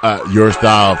your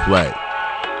style of play.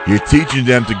 You're teaching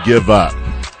them to give up.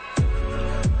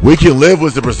 We can live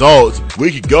with the results.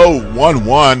 We can go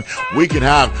 1-1. We can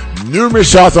have numerous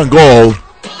shots on goal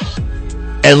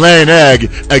and lay an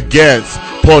egg against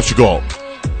Portugal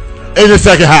in the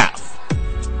second half.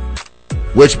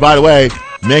 Which, by the way,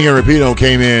 Megan Rapinoe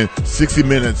came in 60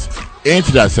 minutes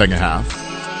into that second half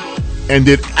and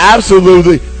did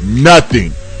absolutely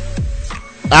nothing.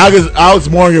 Alex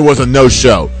Morgan was a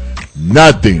no-show.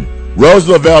 Nothing. Rose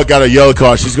Lavelle got a yellow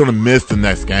card. She's going to miss the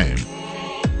next game.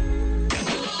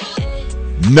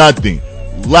 Nothing.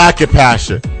 Lack of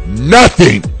passion.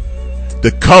 Nothing.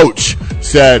 The coach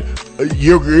said,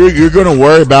 you're going to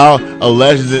worry about a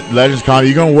Legends comment.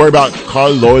 You're going to worry about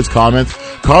Carly Lloyd's comments.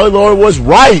 Carly Lloyd was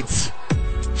right.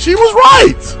 She was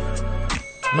right.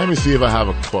 Let me see if I have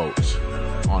a quote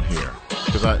on here,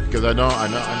 because I know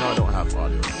I don't have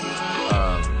audio.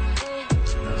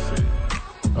 Let's see.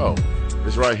 Oh,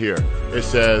 it's right here. It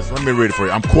says, let me read it for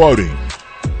you. I'm quoting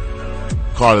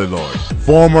Carly Lloyd,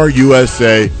 former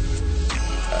USA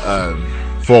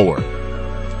forward.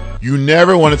 You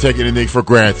never want to take anything for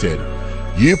granted.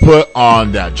 You put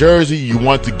on that jersey, you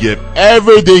want to give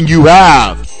everything you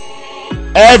have.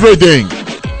 Everything.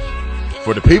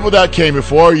 For the people that came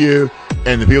before you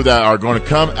and the people that are going to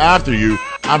come after you,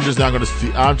 I'm just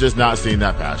not seeing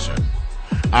that passion.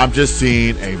 I'm just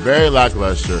seeing a very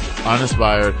lackluster,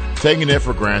 uninspired, taking it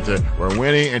for granted. We're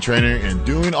winning and training and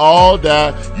doing all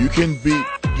that you can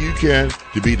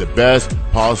to be the best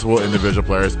possible individual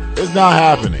players. It's not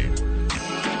happening.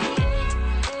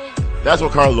 That's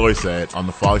what Carl Lloyd said on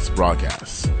the Fox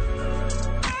broadcast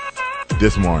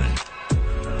this morning.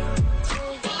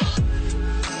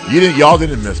 Y'all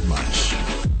didn't miss much.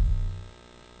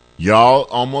 Y'all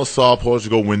almost saw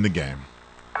Portugal win the game.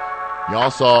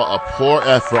 Y'all saw a poor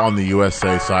effort on the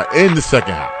USA side in the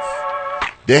second half.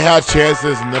 They had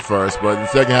chances in the first, but in the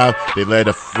second half, they laid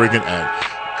a freaking egg.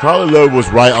 Carly Lloyd was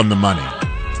right on the money.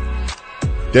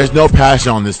 There's no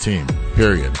passion on this team,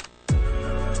 period.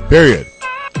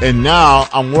 And now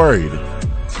I'm worried.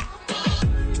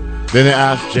 Then they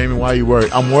asked Jamie, why are you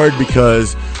worried? I'm worried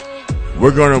because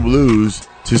we're going to lose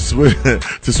to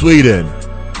Sweden,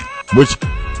 which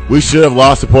we should have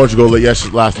lost to Portugal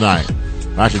last night.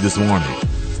 Actually, this morning.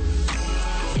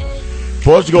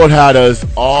 Portugal had us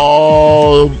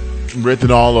all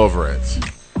written all over it.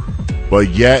 But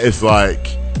yet, it's like,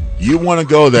 you want to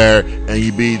go there and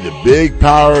you be the big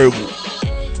power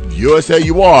USA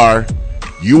you are.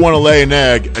 You want to lay an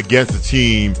egg against a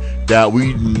team that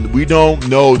we don't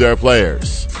know their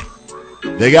players.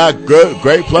 They got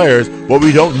great players, but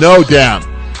we don't know them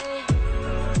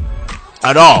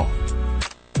at all.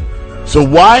 So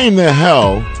why in the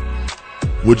hell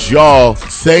would y'all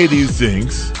say these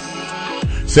things,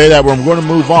 say that we're going to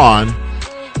move on,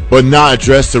 but not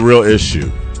address the real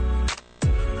issue?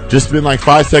 Just spend like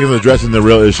 5 seconds addressing the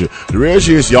real issue. The real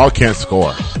issue is y'all can't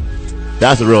score.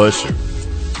 That's the real issue.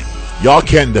 Y'all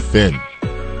can't defend.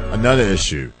 Another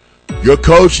issue. Your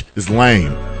coach is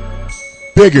lame.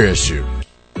 Bigger issue.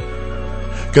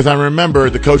 Because I remember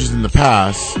the coaches in the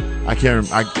past,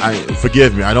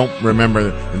 forgive me, I don't remember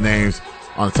the names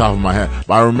on the top of my head,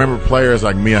 but I remember players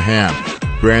like Mia Hamm,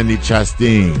 Brandy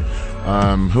Chastain,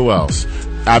 who else?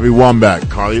 Abby Wambach,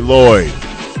 Carly Lloyd.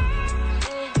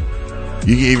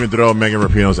 You can even throw Megan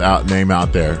Rapinoe's name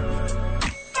out there.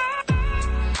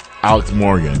 Alex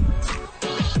Morgan.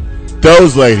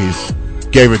 Those ladies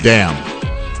gave a damn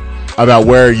about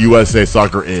where USA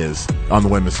soccer is on the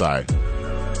women's side.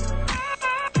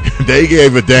 They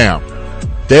gave a damn.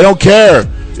 They don't care.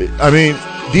 I mean,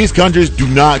 these countries do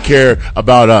not care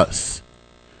about us.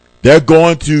 They're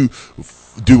going to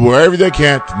do whatever they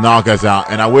can to knock us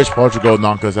out, and I wish Portugal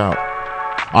knocked us out.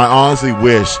 I honestly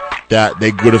wish that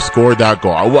they could have scored that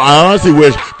goal. I honestly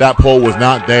wish that pole was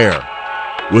not there.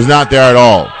 Was not there at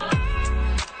all.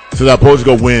 So that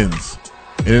Portugal wins.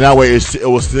 And in that way, it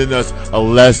will send us a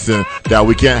lesson that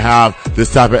we can't have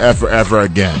this type of effort ever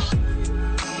again.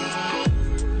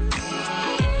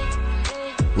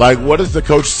 Like, what is the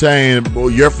coach saying? Well,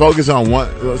 you're focused on one.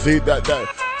 See,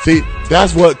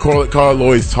 that's what Carl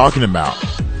Lloyd's talking about.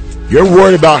 You're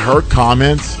worried about her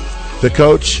comments, the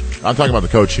coach. I'm talking about the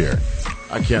coach here.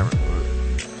 I can't.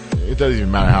 It doesn't even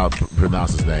matter how to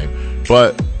pronounce his name.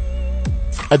 But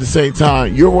at the same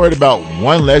time, you're worried about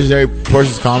one legendary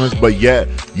person's comments, but yet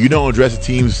you don't address the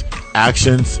team's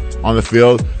actions on the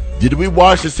field. Did we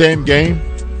watch the same game,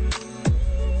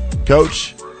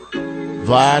 Coach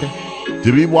Vlad?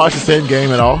 Did we watch the same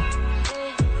game at all?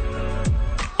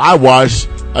 I watched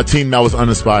a team that was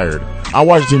uninspired. I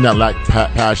watched a team that lacked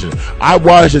passion. I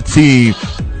watched a team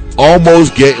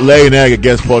almost lay an egg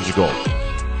against Portugal.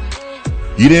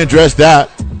 You didn't address that.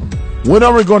 When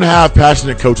are we going to have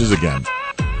passionate coaches again?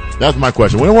 That's my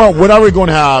question. When are we going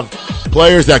to have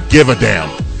players that give a damn?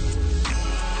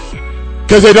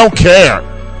 Because they don't care.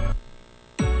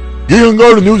 You can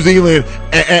go to New Zealand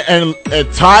and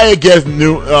tie against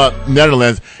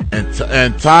Netherlands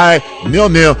and tie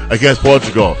 0-0 against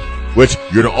Portugal, which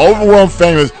you're the overwhelmed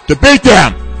famous to beat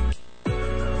them.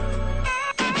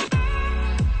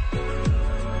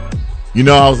 You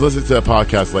know, I was listening to a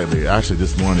podcast lately, actually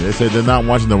this morning. They said they're not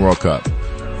watching the World Cup.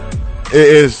 It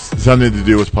is something to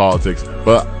do with politics,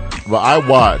 but I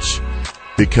watch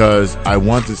because I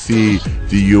want to see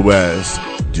the U.S.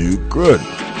 do good.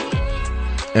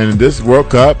 And in this World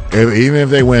Cup, even if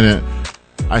they win it,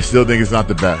 I still think it's not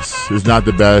the best. It's not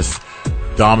the best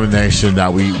domination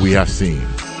that we have seen.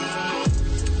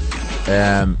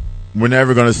 And we're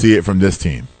never going to see it from this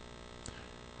team.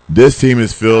 This team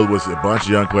is filled with a bunch of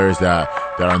young players that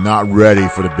are not ready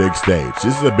for the big stage.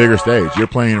 This is a bigger stage. You're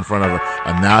playing in front of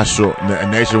a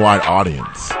nationwide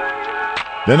audience.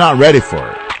 They're not ready for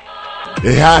it.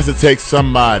 It has to take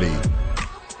somebody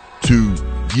to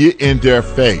get in their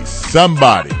face.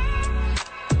 Somebody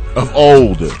of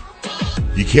old.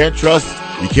 You can't trust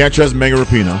Mega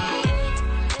Rapinoe.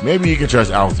 Maybe you can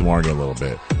trust Alex Morgan a little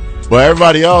bit. But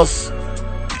everybody's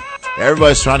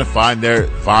trying to find their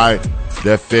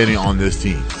fitting on this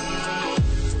team.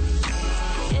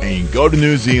 And you go to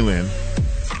New Zealand,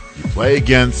 you play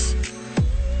against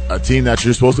a team that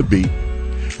you're supposed to beat,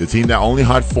 the team that only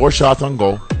had 4 shots on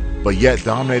goal, but yet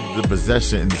dominated the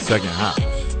possession in the second half.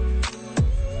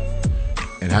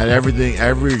 And had everything.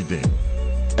 And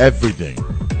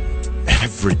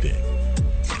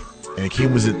the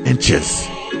game was in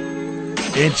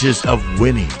inches of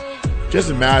winning. Just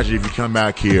imagine if you come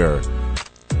back here,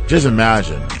 just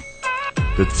imagine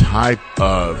the type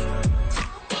of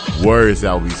words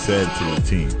that will be said to the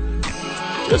team.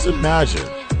 Just imagine.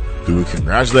 Do we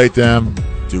congratulate them?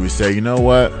 Do we say, you know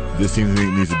what? This team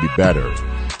needs to be better.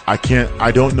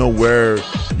 I don't know where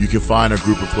you can find a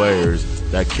group of players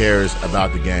that cares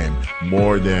about the game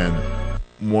more than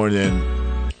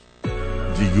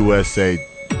the USA,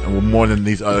 more than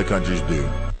these other countries do.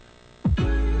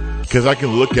 Because I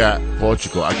can look at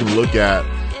Portugal, I can look at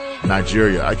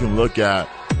Nigeria, I can look at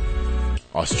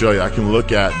Australia, I can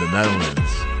look at the Netherlands.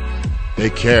 They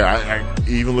care. I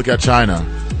even look at China,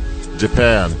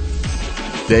 Japan.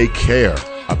 They care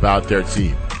about their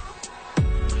team.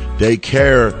 They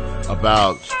care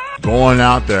about going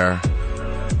out there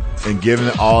and giving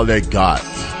it all they got.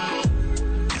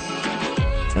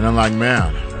 And I'm like,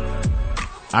 man,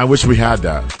 I wish we had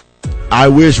that. I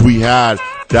wish we had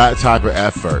that type of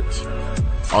effort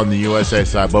on the USA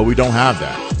side, but we don't have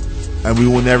that. And we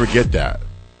will never get that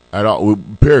at all,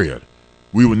 period.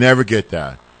 We will never get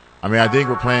that. I mean, I think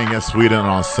we're playing against Sweden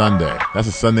on Sunday. That's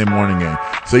a Sunday morning game.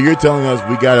 So you're telling us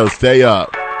we got to stay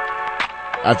up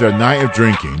after a night of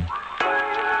drinking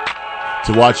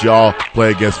to watch y'all play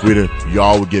against Sweden.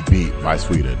 Y'all would get beat by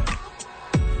Sweden.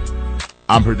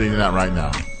 I'm predicting that right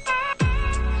now.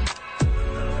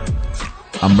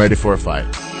 I'm ready for a fight.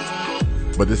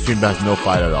 But this team has no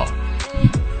fight at all.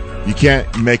 You can't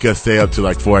make us stay up to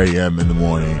like 4 a.m. in the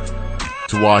morning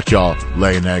to watch y'all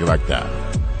lay an egg like that.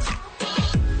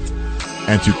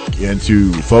 And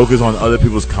to focus on other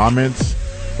people's comments,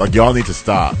 like, y'all need to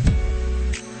stop.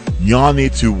 Y'all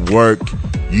need to work.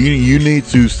 You need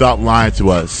to stop lying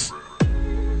to us.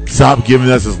 Stop giving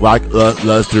us this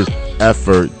lackluster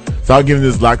effort. Stop giving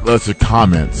us lackluster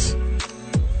comments.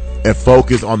 And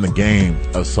focus on the game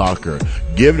of soccer.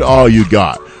 Give it all you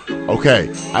got. Okay,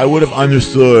 I would have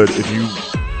understood if you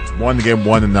won the game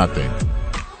 1-0.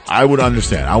 I would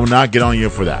understand. I would not get on you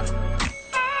for that.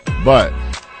 But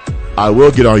I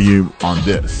will get on you on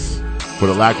this for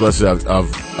the lackluster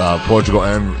of Portugal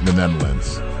and the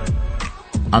Netherlands.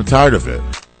 I'm tired of it.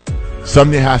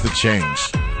 Something has to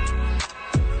change.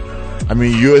 I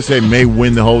mean, USA may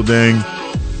win the whole thing.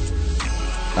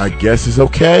 I guess it's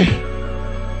okay.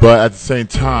 But at the same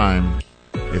time,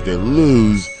 if they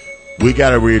lose, we got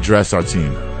to readdress our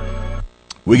team.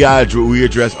 We got to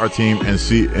readdress our team and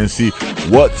see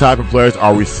what type of players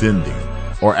are we sending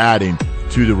or adding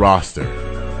to the roster.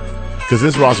 Because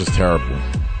this roster is terrible.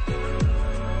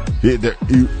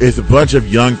 It's a bunch of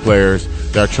young players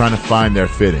that are trying to find their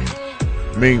fitting.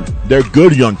 I mean, they're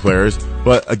good young players,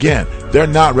 but again, they're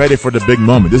not ready for the big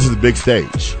moment. This is the big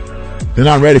stage. They're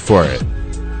not ready for it.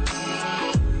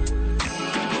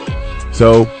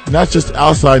 So, that's just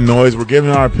outside noise. We're giving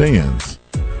our opinions.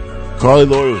 Carly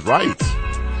Lloyd was right.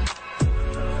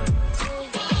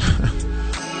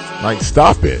 Like,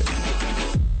 stop it.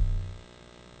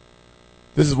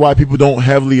 This is why people don't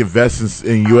heavily invest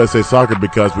in USA soccer,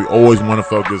 because we always want to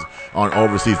focus on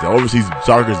overseas. The overseas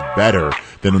soccer is better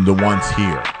than the ones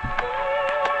here.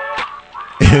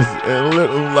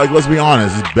 Like, let's be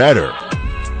honest, it's better.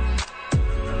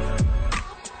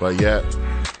 But yet,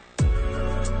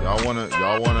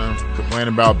 y'all wanna complain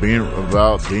about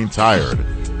being tired.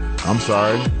 I'm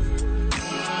sorry.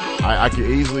 I can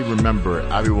easily remember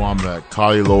Abby Wambach,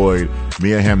 Carly Lloyd,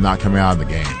 me and him not coming out of the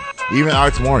game. Even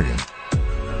Alex Morgan,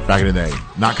 back in the day,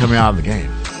 not coming out of the game.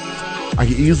 I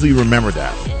can easily remember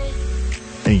that.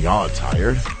 And y'all are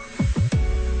tired.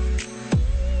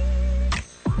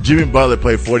 Jimmy Butler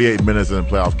played 48 minutes in a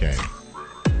playoff game.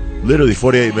 Literally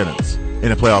 48 minutes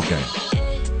in a playoff game.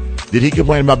 Did he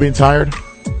complain about being tired?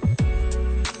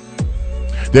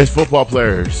 There's football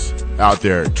players out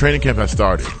there. Training camp has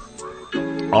started.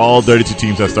 All 32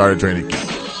 teams have started training camp.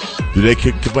 Do they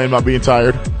complain about being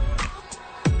tired?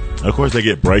 Of course, they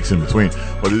get breaks in between,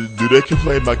 but do they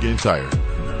complain about getting tired?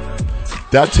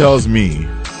 That tells me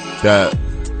that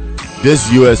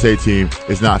this USA team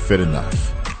is not fit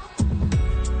enough.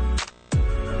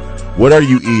 What are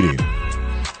you eating?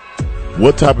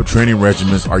 What type of training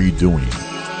regimens are you doing?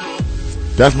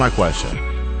 That's my question.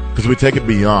 Because we take it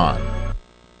beyond.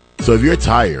 So if you're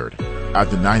tired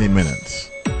after 90 minutes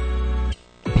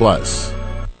plus,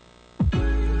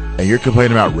 and you're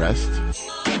complaining about rest,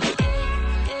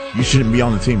 you shouldn't be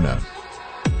on the team then.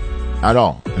 At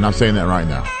all. And I'm saying that right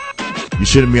now. You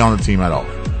shouldn't be on the team at all.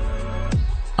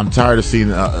 I'm tired of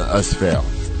seeing us fail.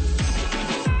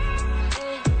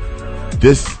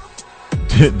 This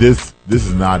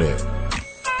is not it.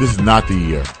 This is not the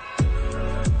year.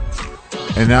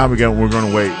 And now we're going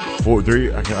to wait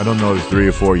I don't know if it's 3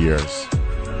 or 4 years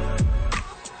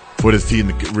for this team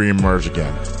to reemerge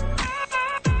again.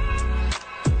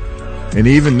 And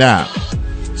even that,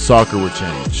 soccer would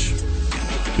change.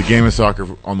 The game of soccer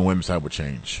on the women's side would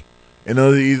change. And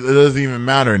it doesn't even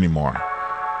matter anymore.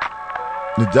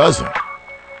 It doesn't.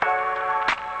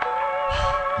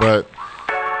 But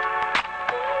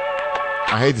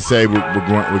I hate to say we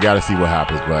got to see what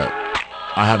happens, but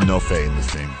I have no faith in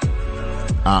this team.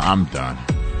 I'm done.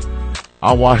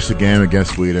 I'll watch the game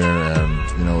against Sweden,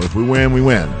 and if we win, we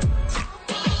win.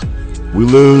 We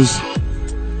lose,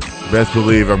 best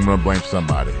believe I'm going to blame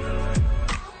somebody.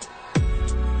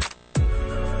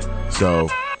 So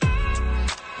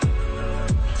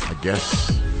I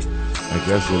guess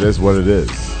it is what it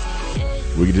is.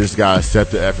 We just gotta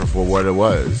set the effort for what it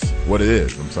is.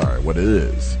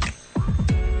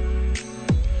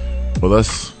 But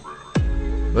let's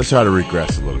try to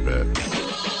regress a little bit.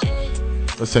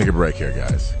 Let's take a break here,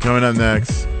 guys. Coming up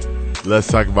next, let's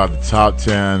talk about the top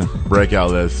 10 breakout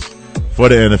list for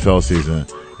the NFL season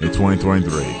in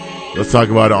 2023. Let's talk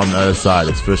about it on the other side.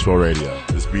 It's Fishbowl Radio.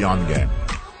 It's Beyond the Game.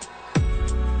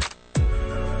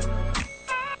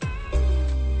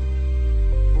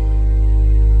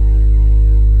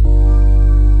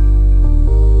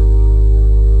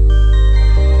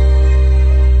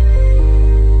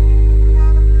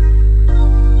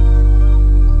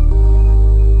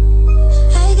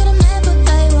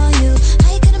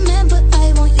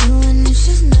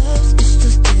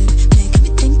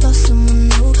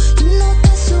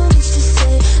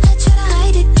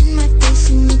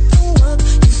 Don't worry.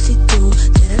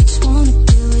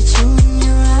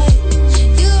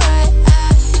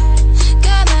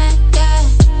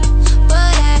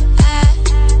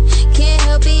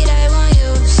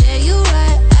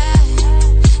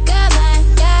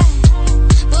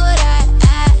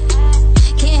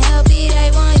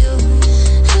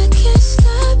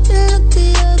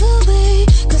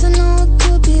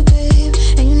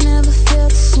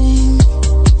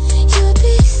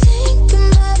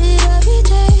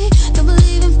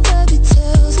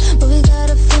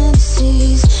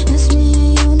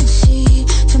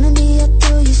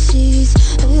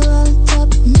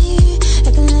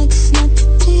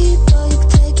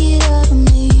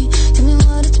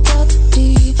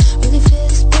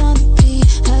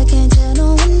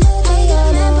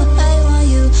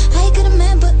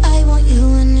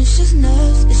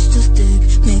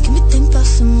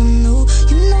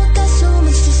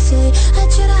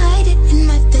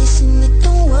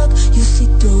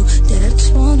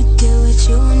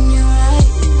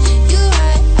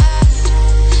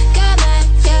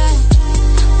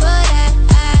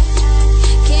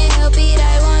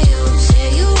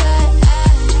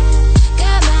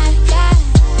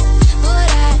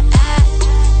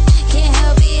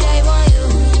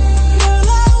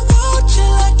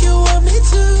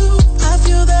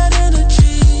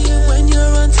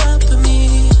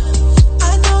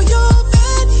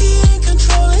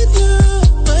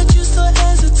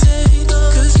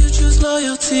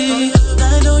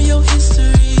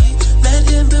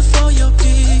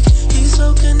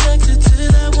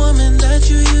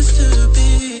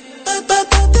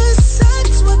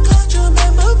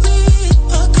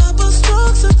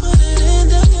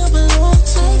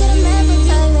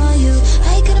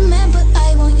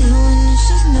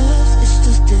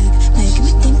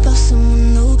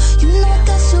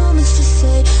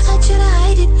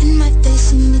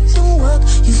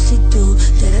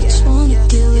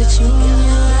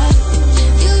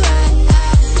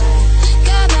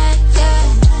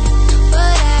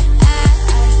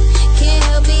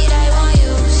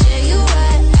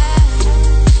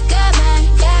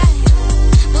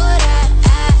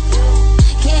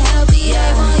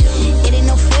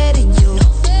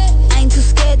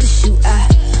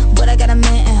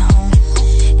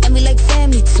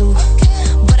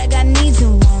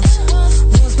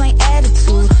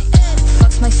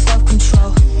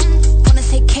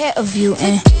 you.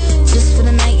 And just for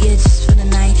the night, yeah, just for the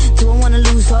night. Do I wanna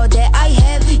lose all that I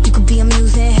have? You could be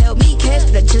amused and help me catch,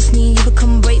 but I just need you to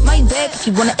come break my back. If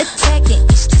you wanna attack it,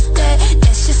 it's just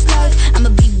that's just life. I'ma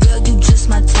be real, you just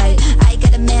my type. I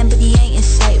got a man, but he ain't in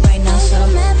sight right now, so I got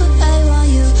a man, but I want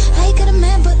you. I got a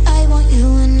man, but I want you.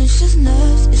 And it's just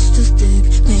nerves, it's just dick.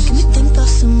 Man, can we think about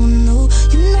someone new?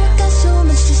 You know I got so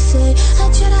much to say. I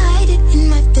try to hide it in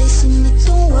my face and it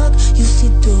don't work. You see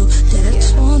through that I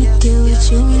just wanna deal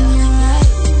with you and you're right.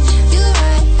 You're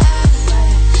right, I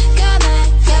got my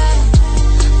guy,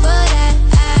 but I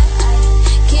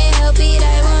can't help it, I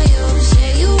want you. Say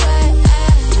you right,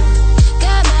 I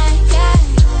got my guy,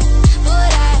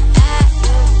 but I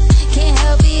can't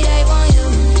help it, I want you.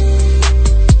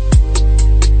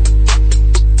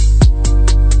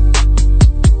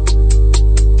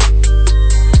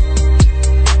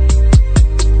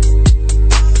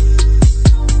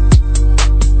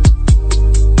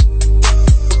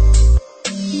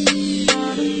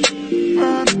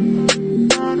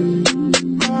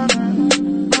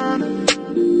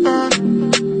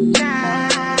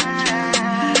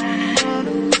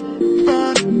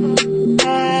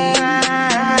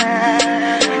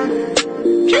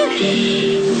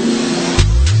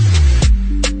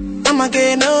 I'ma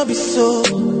get no be so.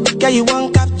 Yeah, you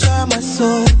won't capture my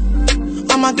soul.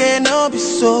 I'ma get no be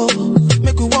so.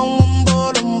 Make you one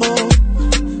umbo.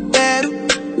 Beru,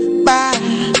 ba.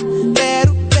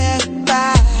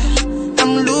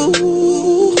 I'm loose.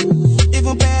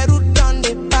 Even Peru done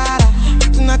the para.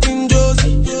 Tonight in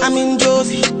Josie, I'm in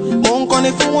Josie. Won't call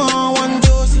it for one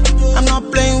Josie. I'm not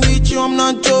playing with you, I'm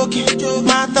not joking.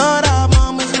 My thought of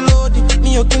mom is loaded. Me,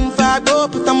 you can fag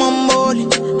up, but I'm on molly.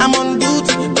 I'm on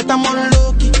duty, but I'm on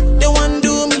low-key. They want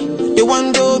do me, they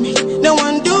want do me. They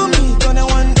want do me, so they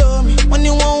want do me. When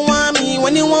you won't want me,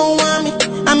 when you won't want me,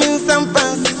 I'm in San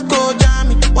Francisco,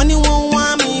 Jammy. When you won't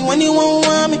want me, when you won't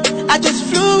want me, I just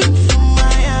flew in from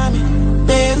Miami.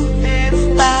 Peru,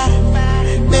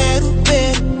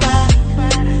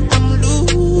 I'm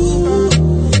loose.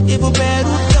 Even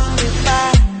Peru done the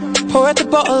para. Pour out the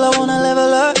bottle, I wanna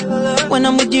level up. When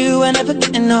I'm with you, I never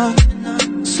get enough.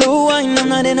 Slow wine, I'm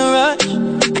not in a rush.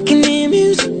 I can hear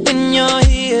music when you're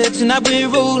here. Tonight we're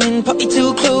rolling, party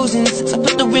till closing. Since I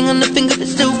put the ring on the finger,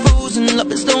 it's still frozen.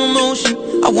 Love in slow motion,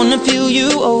 I wanna feel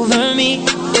you over me,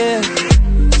 yeah.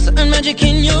 Certain magic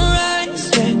in your eyes,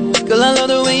 yeah. Girl, I love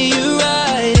the way you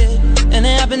ride it. And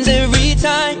it happens every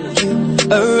time you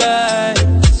arrive,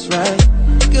 that's right.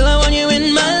 Girl, I want you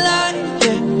in my life,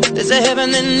 yeah. There's a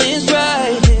heaven and it's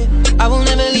right here, yeah. I will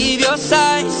never leave your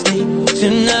side, stay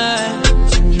tonight.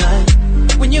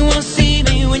 When you won't see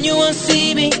me, when you won't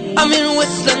see me, I'm in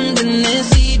West London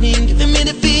this evening, giving me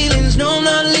the feelings, no I'm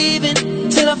not leaving,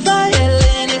 till I fly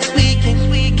LA next weekend.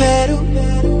 Peru,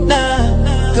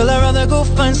 nah, girl I'd rather go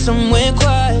find somewhere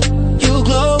quiet. You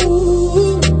glow,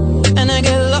 and I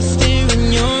get lost here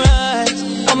in your eyes.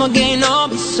 I'ma gain all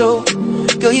be so,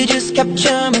 girl you just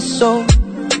capture my soul.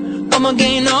 I'ma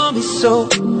gain all be so,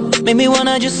 make me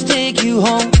wanna just take you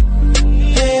home.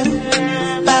 Peru,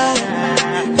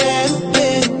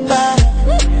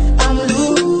 I'm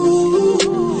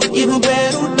loose. Even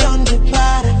Peru done the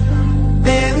para.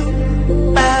 Peru,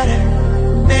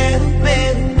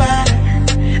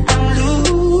 I'm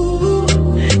loose.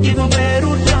 Even Peru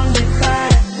done the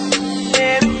para.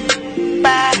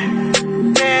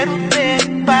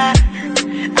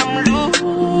 I'm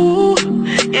loose.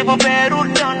 Even Peru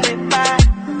done the para.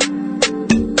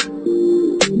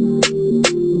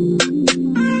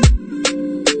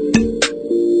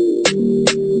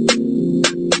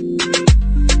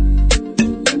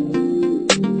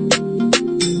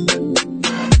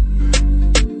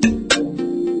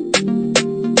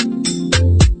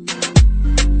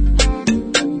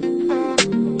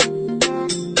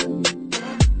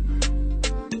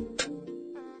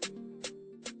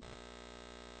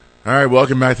 All right,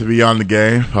 welcome back to Beyond the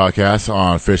Game podcast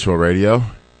on Fishbowl Radio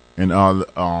and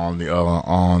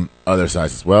on other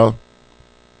sites as well.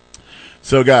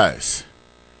 So, guys,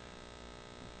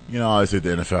 you know, obviously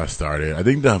the NFL started. I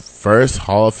think the first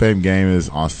Hall of Fame game is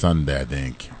on Sunday. I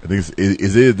think is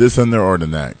it this Sunday or the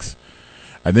next?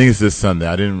 I think it's this Sunday.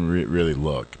 I didn't really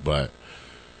look, but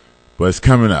it's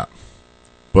coming up.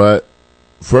 But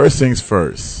first things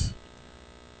first,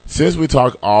 since we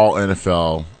talk all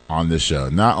NFL on this show,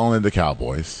 not only the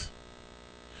Cowboys,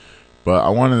 but I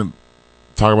want to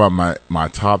talk about my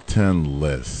top 10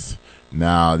 list.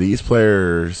 Now, these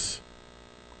players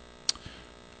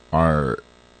are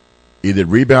either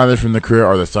rebounded from the career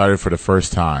or they started for the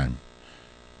first time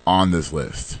on this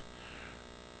list.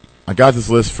 I got this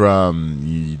list from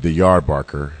the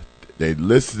Yardbarker. they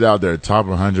listed out their top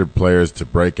 100 players to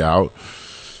break out.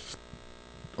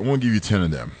 I'm going to give you 10 of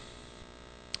them.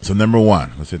 So number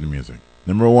 1, let's hit the music.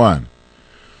 Number 1,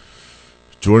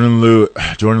 Jordan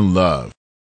Love.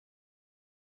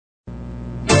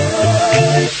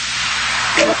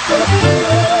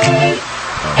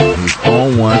 He's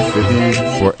on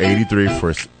 150 for 83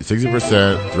 for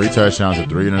 60%, 3 touchdowns and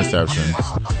 3 interceptions.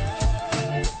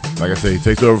 Like I said, he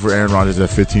takes over for Aaron Rodgers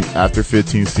after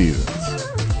 15 seasons.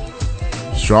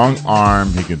 Strong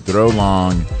arm, he can throw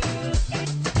long.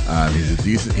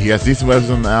 He has decent weapons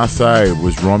on the outside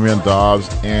with Romeo Doubs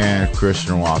and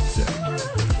Christian Watson.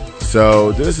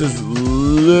 So this is a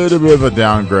little bit of a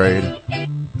downgrade,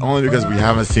 only because we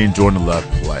haven't seen Jordan Love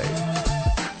play.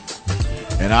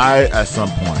 And I, at some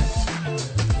point,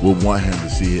 would want him to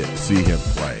see him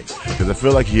play, because I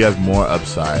feel like he has more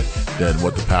upside than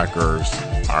what the Packers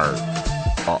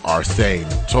are saying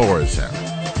towards him.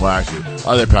 Well, actually,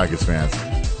 other Packers fans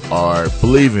are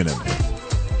believing in him.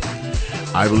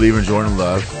 I believe in Jordan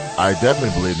Love. I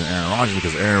definitely believe in Aaron Rodgers,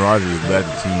 because Aaron Rodgers led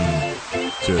the team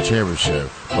to a championship,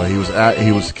 but he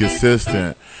was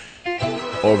consistent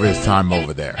over his time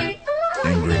over there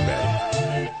in Green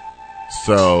Bay.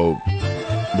 So,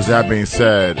 with that being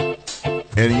said,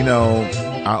 and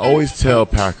I always tell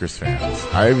Packers fans,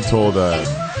 I even told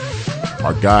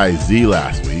our guy Z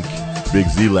last week, Big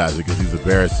Z last week, because he's a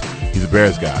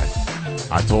Bears guy.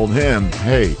 I told him,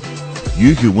 hey,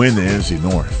 you could win the NFC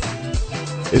North.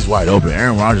 It's wide open.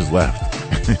 Aaron Rodgers left.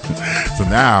 So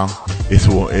now it's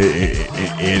wide.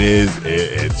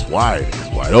 It's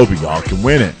wide open. Y'all can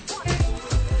win it.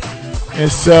 And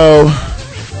so,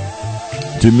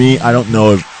 to me, I don't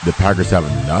know if the Packers have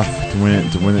enough to win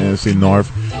the NFC North.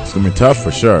 It's going to be tough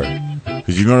for sure,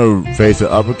 because you're going to face an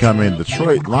up-and-coming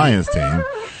Detroit Lions team.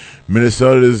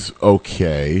 Minnesota's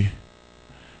okay.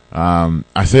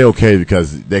 I say okay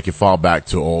because they can fall back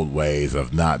to old ways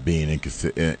of not being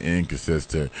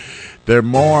inconsistent. They're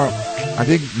more, I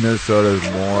think Minnesota is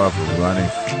more of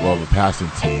a passing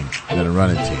team than a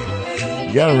running team.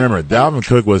 You got to remember, Dalvin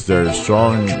Cook was their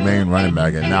strong main running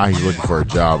back, and now he's looking for a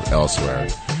job elsewhere.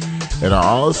 And I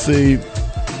honestly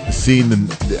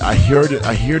I hear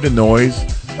the noise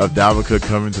of Dalvin Cook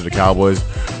coming to the Cowboys,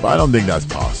 but I don't think that's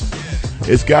possible.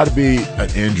 It's got to be an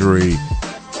injury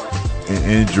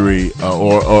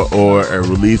or a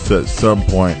release at some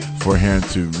point for him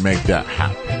to make that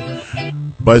happen.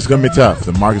 But it's going to be tough.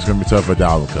 The market's going to be tough for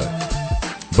Dalvin Cook.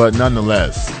 But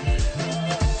nonetheless,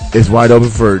 it's wide open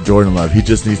for Jordan Love. He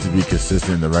just needs to be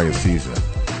consistent in the regular season.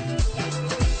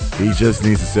 He just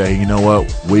needs to say, you know what,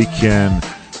 we can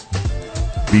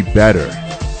be better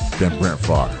than Brent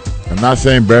Favre. I'm not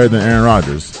saying better than Aaron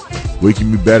Rodgers. We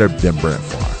can be better than Brent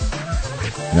Favre.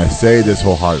 And I say this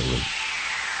wholeheartedly.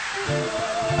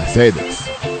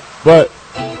 But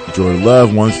Jordan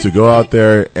Love wants to go out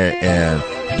there and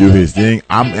do his thing.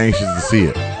 I'm anxious to see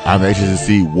it. I'm anxious to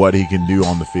see what he can do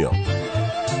on the field.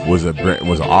 Was an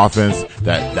offense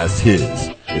that's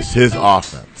his. It's his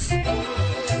offense.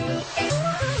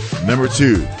 Number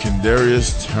 2,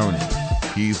 Kadarius Toney.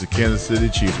 He's the Kansas City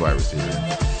Chiefs wide receiver.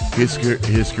 His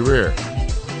career,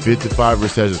 55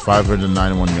 receptions,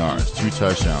 591 yards, 2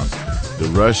 touchdowns. The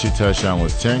rushing touchdown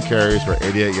was 10 carries for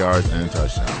 88 yards and a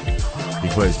touchdown. He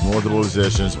plays multiple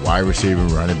positions: wide receiver,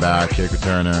 running back, kick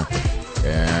returner,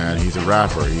 and he's a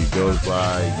rapper. He goes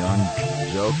by Young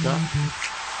Joka.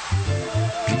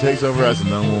 He takes over as the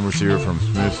number 1 receiver from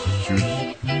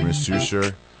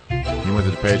Smith-Schuster. He went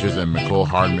to the Patriots, and McCole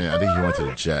Hardman, I think he went to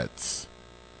the Jets.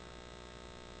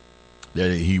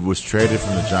 He was traded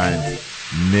from the Giants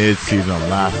mid-season of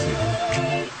last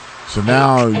season. So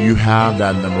now you have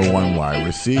that number 1 wide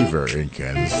receiver in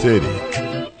Kansas City.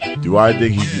 Do I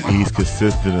think he's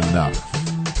consistent enough?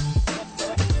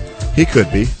 He could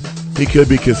be. He could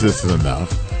be consistent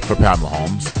enough for Pat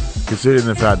Mahomes, considering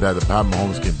the fact that Pat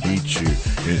Mahomes can beat you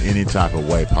in any type of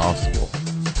way possible.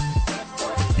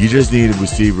 You just need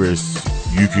receivers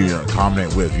you can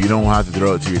accommodate with. You don't have to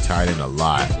throw it to your tight end a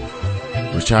lot,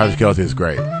 which Travis Kelce is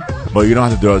great, but you don't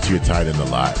have to throw it to your tight end a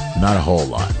lot. Not a whole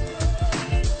lot.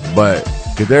 But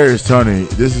Kadarius Toney,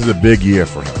 this is a big year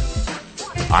for him.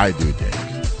 I do think.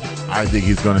 I think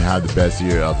he's going to have the best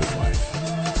year of his life.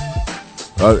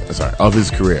 Of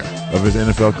his career, of his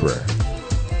NFL career.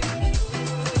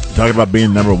 Talking about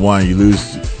being number 1, you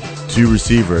lose 2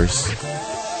 receivers,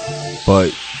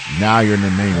 but now you're in the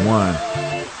main 1.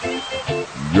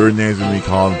 Your name's going to be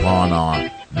called upon on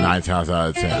 9 times out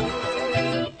of 10.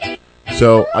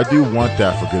 So I do want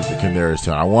that for Kadarius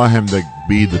Toney. I want him to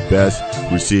be the best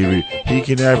receiver he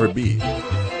can ever be.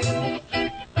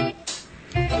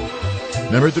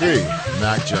 Number 3,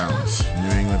 Mac Jones,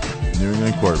 New New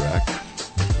England quarterback.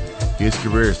 His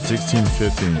career is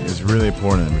 16-15. It's really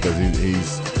important because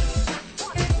he's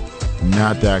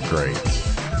not that great.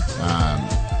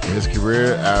 His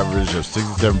career average of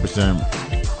 67%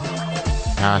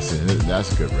 passing,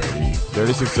 that's a good rating.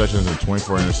 36 touchdowns and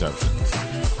 24 interceptions.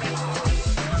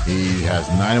 He has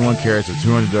 91 carries for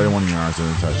 231 yards and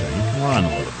a touchdown. He can run a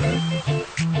little bit.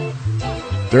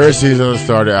 Third season as a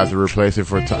starter after replacing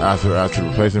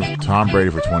Tom Brady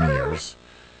for 20 years.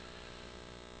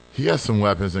 He has some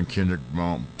weapons in Kendrick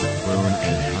Boone and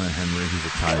Hunter Henry. He's a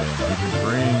tight end. He can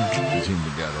bring the team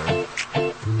together.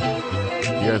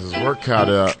 He has his work cut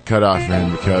out for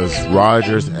him because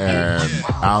Rodgers and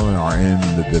Allen are in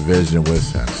the division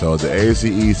with him. So the AFC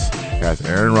East has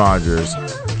Aaron Rodgers,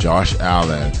 Josh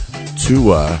Allen,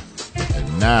 Tua,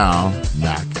 and now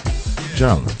Mac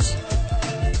Jones.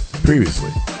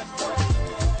 Previously,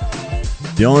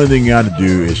 the only thing you got to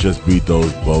do is just beat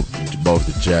both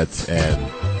the Jets and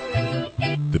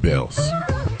the Bills.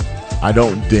 I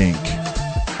don't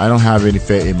have any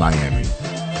faith in Miami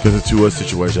because of Tua's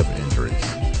situation of injuries.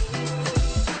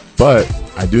 But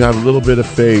I do have a little bit of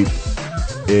faith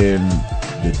in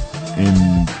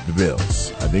the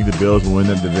Bills. I think the Bills will win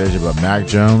that division, but Mac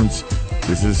Jones,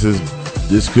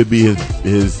 this could be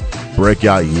his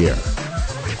breakout year.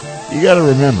 You got to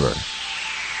remember,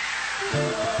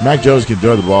 Mac Jones can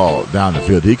throw the ball down the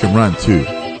field. He can run too.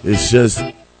 It's just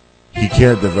he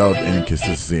can't develop any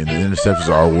consistency, and the interceptions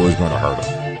are always going to hurt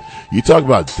him. You talk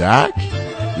about Dak,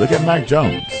 look at Mac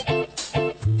Jones.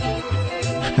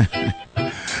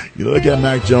 You look at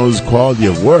Mac Jones' quality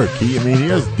of work. He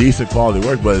has decent quality of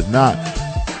work, but it's not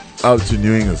up to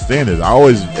New England standards. I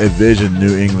always envisioned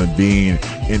New England being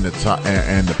in the top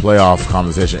and the playoff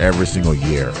conversation every single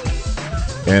year,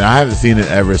 and I haven't seen it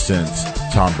ever since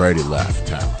Tom Brady left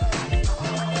town.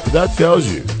 But that tells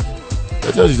you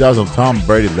that was a Tom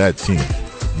Brady-led team.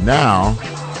 Now,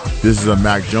 this is a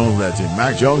Mac Jones-led team.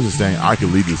 Mac Jones is saying, I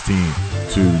can lead this team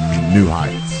to new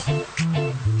heights.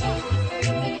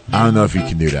 I don't know if he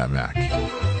can do that, Mac.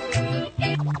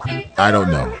 I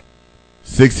don't know.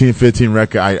 16-15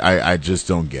 record, I just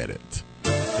don't get it.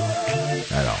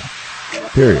 At all.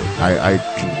 Period.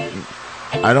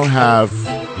 I don't have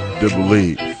the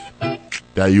belief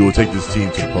that you will take this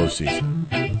team to the postseason.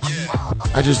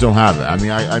 I just don't have it. I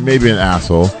mean, I may be an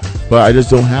asshole, but I just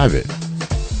don't have it.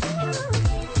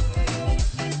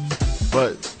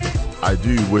 But I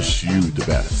do wish you the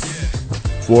best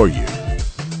for you,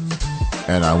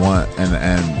 and I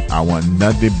want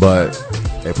nothing but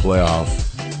a playoff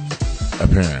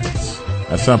appearance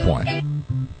at some point.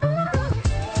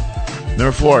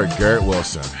 Number 4, Garrett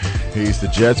Wilson. He's the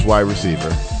Jets' wide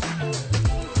receiver.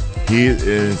 He is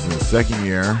in his second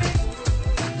year.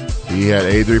 He had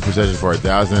 83 possessions for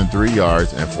 1,003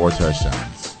 yards and 4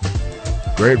 touchdowns.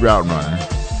 Great route runner.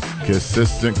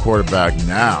 Consistent quarterback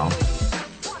now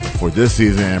for this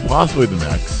season and possibly the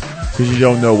next, because you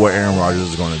don't know what Aaron Rodgers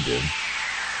is going to do.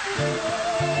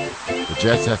 The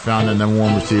Jets have found the number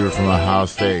 1 receiver from Ohio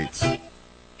State.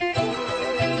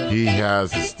 He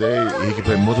has to stay. He can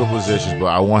play multiple positions, but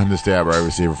I want him to stay at wide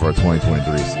receiver for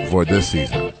 2023 for this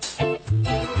season.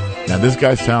 Now, this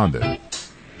guy's talented.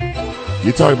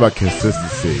 You talk about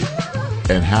consistency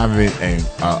and having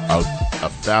a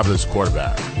fabulous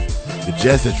quarterback. The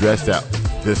Jets addressed that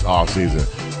this offseason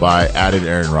by adding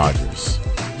Aaron Rodgers.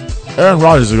 Aaron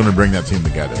Rodgers is going to bring that team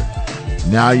together.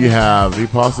 Now you have, I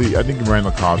think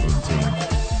Randall Cobb's on the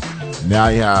team. Now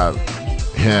you have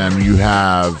him, you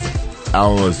have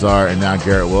Alan Lazard, and now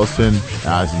Garrett Wilson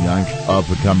as a young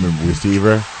up-and-coming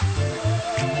receiver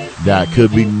that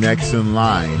could be next in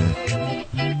line.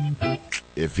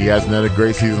 If he has another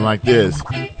great season like this,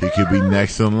 he could be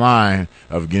next in line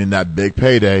of getting that big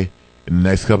payday in the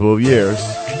next couple of years.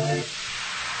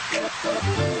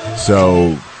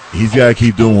 So he's got to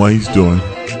keep doing what he's doing.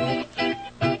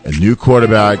 A new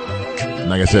quarterback,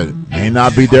 like I said, may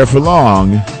not be there for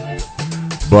long,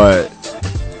 but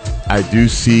I do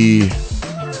see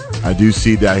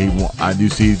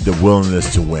the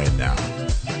willingness to win now.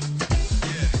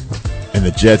 And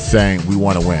the Jets saying, we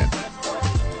want to win.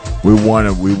 We want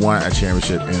a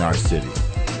championship in our city.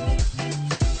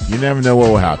 You never know what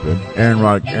will happen. Aaron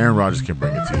Rodgers can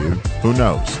bring it to you. Who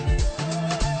knows?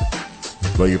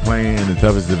 But you're playing in the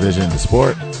toughest division in the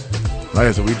sport. Like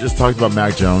I said, we just talked about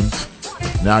Mac Jones.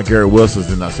 Now Garrett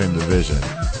Wilson's in that same division.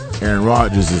 Aaron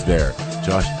Rodgers is there.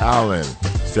 Josh Allen,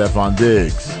 Stephon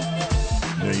Diggs.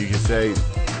 You can say,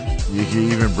 you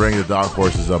can even bring the dark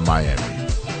horses of Miami.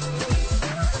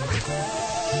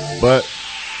 But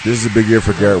this is a big year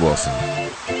for Garrett Wilson.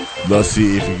 Let's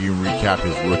see if he can recap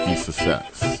his rookie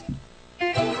success.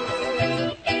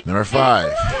 Number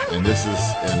 5, and this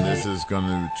is going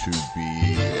to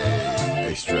be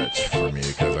a stretch for me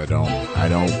because I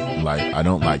don't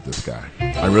like this guy.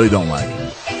 I really don't like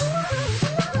him.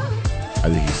 I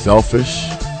think he's selfish.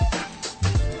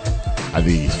 I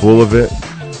think he's full of it.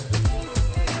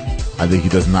 I think he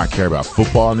does not care about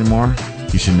football anymore.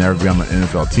 He should never be on the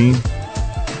NFL team.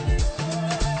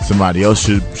 Somebody else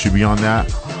should be on that.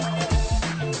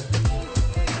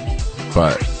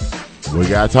 But we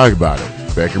gotta talk about it.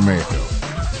 Baker Mayfield.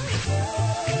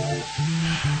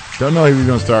 Don't know if he's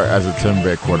gonna start as a Tampa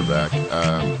Bay quarterback.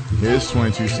 His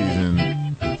 22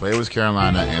 season, played with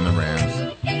Carolina and the Rams.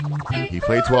 He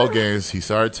played 12 games. He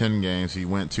started 10 games. He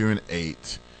went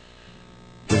 2-8.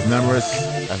 His numbers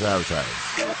as advertised: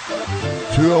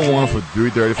 201 for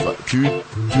 335,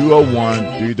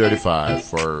 335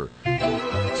 for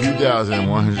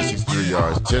 2,163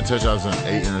 yards, 10 touchdowns and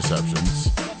 8 interceptions.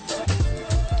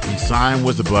 He signed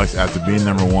with the Bucs after being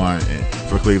number one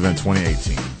for Cleveland in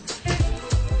 2018.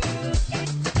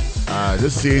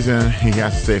 This season, he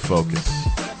has to stay focused.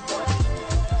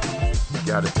 You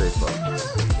got to stay focused.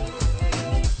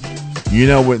 You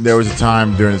know, when there was a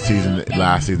time during the season,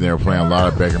 last season, they were playing a lot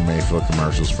of Baker Mayfield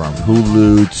commercials from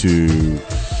Hulu to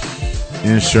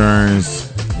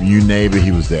insurance, you name it,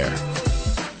 he was there.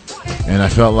 And I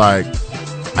felt like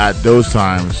at those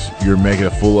times, you're making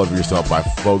a fool of yourself by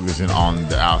focusing on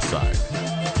the outside.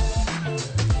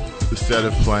 Instead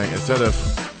of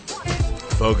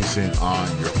focusing on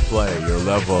your play, your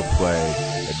level of play,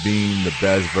 and being the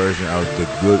best version of the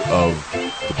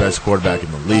best quarterback in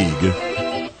the league,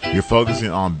 you're focusing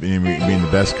on being the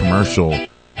best commercial in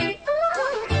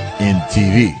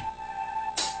TV.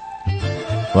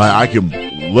 Like, I can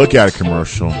look at a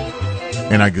commercial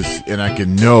and I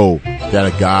can know that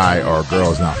a guy or a girl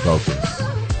is not focused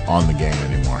on the game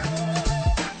anymore.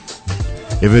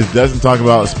 If it doesn't talk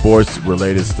about sports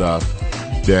related stuff,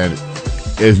 then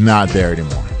it's not there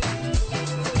anymore.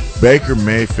 Baker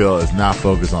Mayfield is not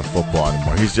focused on football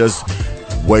anymore. He's just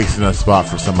wasting a spot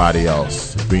for somebody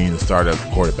else being the starter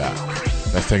quarterback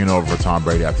that's taking over for Tom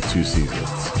Brady after 2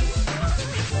 seasons.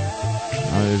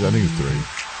 I think it's 3.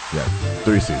 Yeah,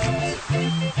 3 seasons.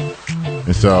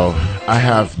 And so I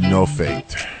have no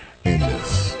faith in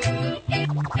this.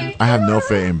 I have no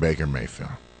faith in Baker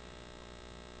Mayfield.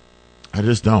 I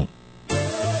just don't.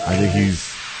 I think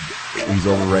he's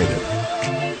overrated.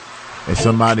 And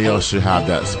somebody else should have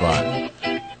that spot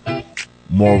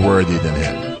more worthy than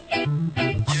him.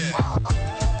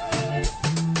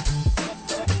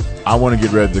 I want to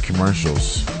get rid of the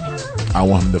commercials. I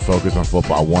want him to focus on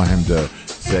football. I want him to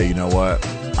say, you know what?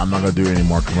 I'm not going to do any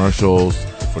more commercials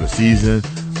for the season.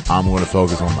 I'm going to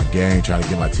focus on my game, trying to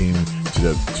get my team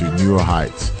to newer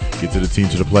heights, get to the team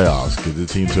to the playoffs, get the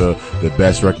team to the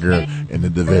best record in the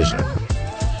division.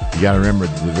 You got to remember,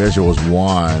 the division was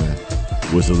won.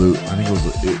 I think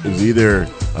it was either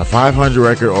a 500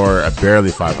 record or a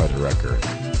barely 500 record.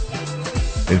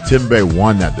 And Tampa Bay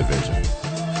won that division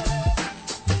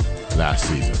last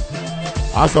season.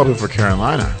 I was hoping for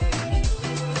Carolina.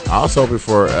 I was hoping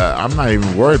for. I'm not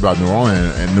even worried about New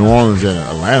Orleans and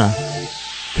Atlanta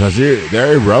because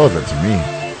they're irrelevant to me.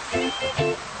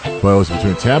 But it was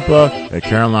between Tampa and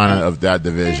Carolina of that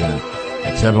division,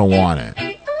 and Tampa won it.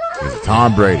 It's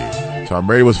Tom Brady. Tom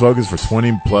Brady was focused for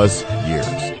 20 plus years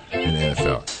in the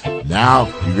NFL. Now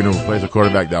you're going to replace a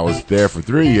quarterback that was there for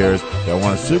 3 years, that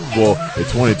won a Super Bowl in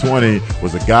 2020,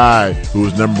 was a guy who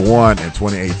was number one in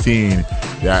 2018.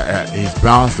 That he's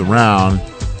bounced around,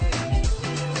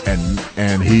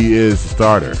 and he is the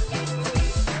starter.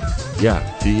 Yeah,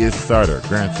 he is the starter.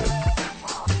 Granted,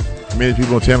 many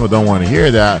people in Tampa don't want to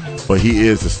hear that, but he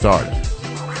is the starter.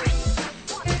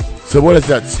 So what does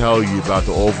that tell you about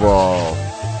the overall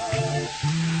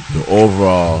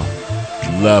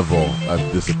level of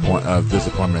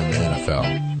disappointment in the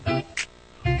NFL?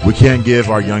 We can't give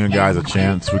our younger guys a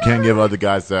chance. We can't give other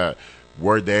guys that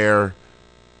were there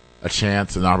a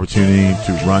chance, an opportunity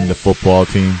to run the football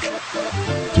team,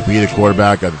 to be the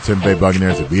quarterback of the Tampa Bay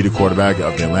Buccaneers, to be the quarterback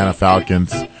of the Atlanta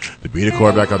Falcons, to be the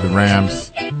quarterback of the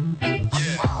Rams.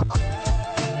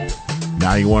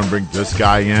 Now you want to bring this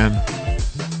guy in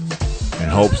in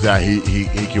hopes that he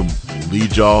can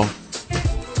lead y'all.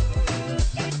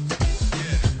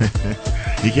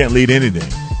 He can't lead anything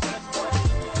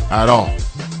at all.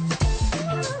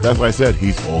 That's why I said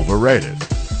he's overrated.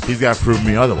 He's got to prove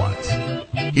me otherwise.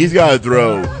 He's got to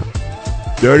throw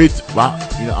 30.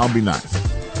 I'll be nice.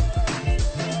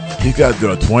 He's got to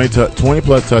throw 20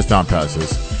 plus touchdown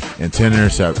passes and 10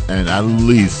 interceptions and at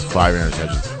least 5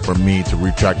 interceptions for me to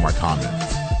retract my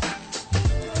comments.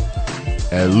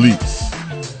 At least.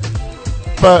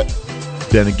 But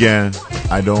then again,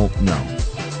 I don't know.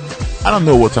 I don't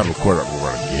know what type of quarterback we're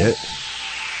going to get.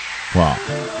 Well,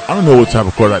 I don't know what type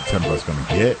of quarterback Tampa's going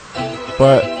to get.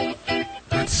 But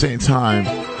at the same time,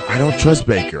 I don't trust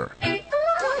Baker.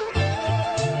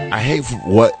 I hate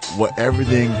what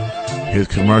everything his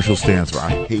commercial stands for.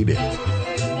 I hate it.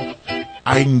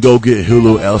 I can go get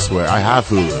Hulu elsewhere. I have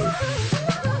Hulu.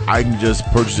 I can just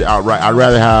purchase it outright. I'd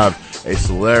rather have a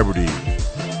celebrity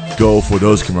go for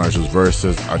those commercials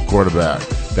versus a quarterback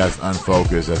that's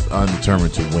unfocused, that's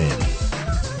undetermined to win.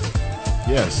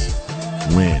 Yes,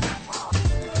 win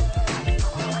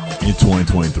in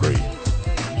 2023.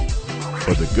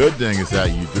 But the good thing is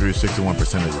that you threw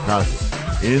 61% of your passes.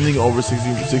 Anything over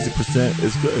 60%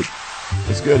 is good.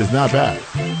 It's good. It's not bad.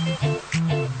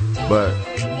 But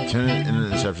 10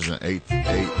 interceptions and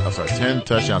 10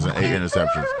 touchdowns and 8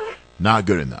 interceptions, not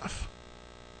good enough.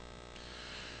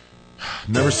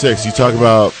 Number 6, you talk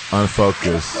about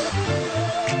unfocused.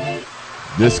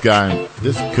 This guy,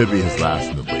 this could be his last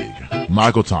in the league.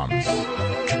 Michael Thomas.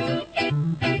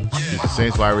 He's the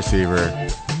Saints wide receiver.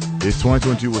 His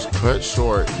 2022 was cut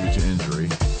short due to injury.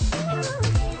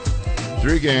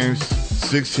 3 games,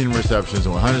 16 receptions,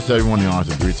 and 171 yards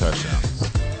and 3 touchdowns.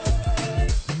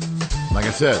 Like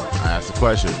I said, I asked the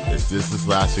question, is this his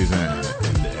last season in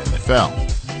the NFL?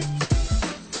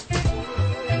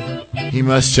 He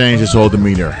must change his whole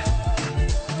demeanor.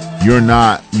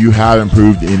 You haven't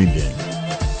proved anything.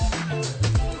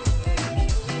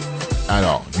 At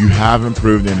all. You haven't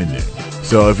proved anything.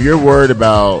 So if you're worried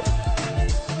about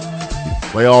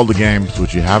play all the games,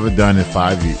 which you haven't done in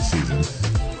 5 seasons,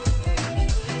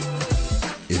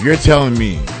 if you're telling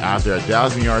me after a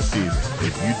 1,000-yard season,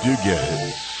 if you do get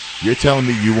it, you're telling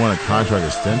me you want a contract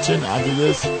extension after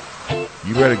this,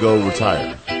 you better go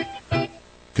retire.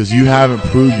 Because you haven't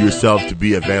proved yourself to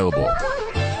be available.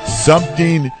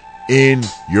 Something in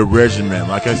your regimen.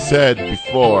 Like I said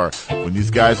before, when these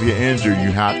guys get injured,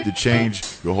 you have to change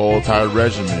your whole entire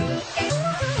regimen.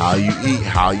 How you eat,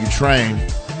 how you train.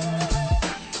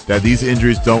 That these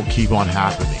injuries don't keep on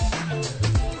happening.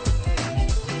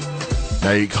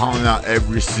 Now you're calling out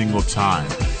every single time.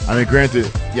 I mean,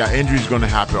 granted, yeah, injuries are going to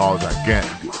happen all the time.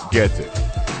 Get it.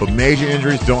 But major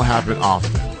injuries don't happen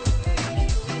often.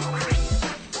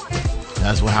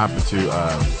 That's what happened to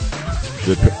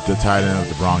the tight end of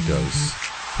the Broncos.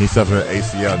 He suffered an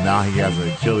ACL. Now he has an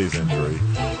Achilles injury.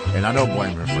 And I don't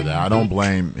blame him for that. I don't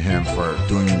blame him for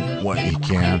doing what he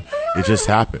can. It just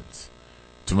happens.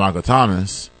 To Michael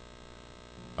Thomas,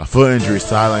 a foot injury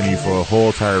sidelined you for a whole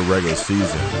entire regular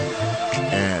season.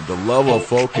 And the level of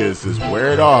focus is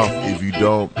wear it off if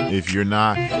you're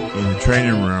not in the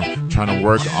training room trying to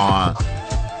work on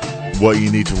what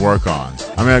you need to work on.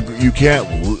 I mean, you can't,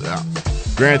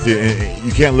 granted,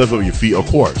 you can't lift up your feet, of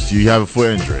course. You have a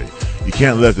foot injury. You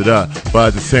can't lift it up. But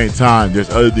at the same time, there's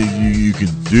other things you can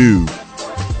do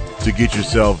to get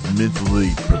yourself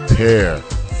mentally prepared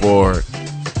for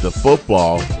the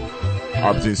football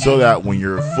opportunity so that when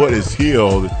your foot is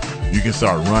healed, you can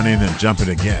start running and jumping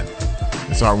again.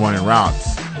 And start running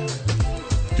routes.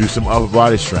 Do some upper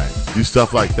body strength. Do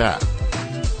stuff like that.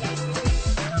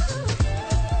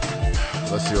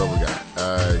 Let's see what we got.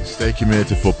 Stay committed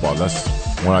to football. That's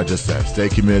what I just said. Stay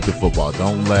committed to football.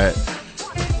 Don't let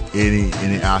any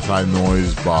outside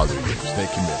noise bother you. Stay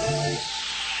committed.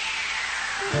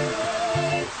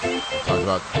 Talk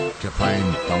about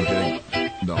complaining.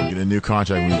 Don't get a new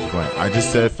contract when you complain. I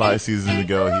just said 5 seasons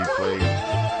ago he played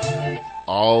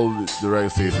all the regular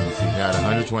seasons. He had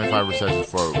 125 receptions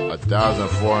for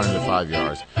 1,405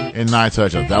 yards and 9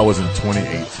 touchdowns. That was in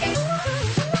 2018.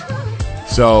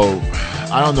 So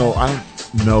I don't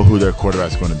know who their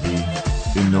quarterback's going to be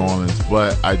in New Orleans,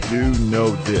 but I do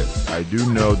know this. I do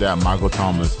know that Michael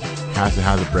Thomas has to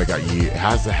have a breakout year.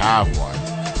 Has to have one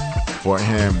for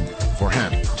him,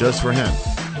 just for him,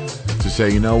 to say,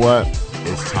 you know what,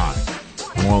 it's time.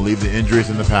 I want to leave the injuries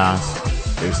in the past.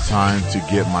 It's time to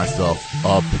get myself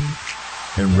up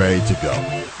and ready to go.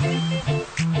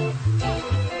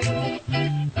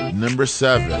 Number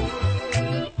 7.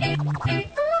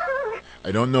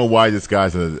 I don't know why this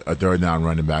guy's a third down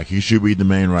running back. He should be the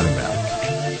main running back.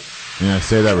 And I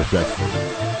say that respectfully.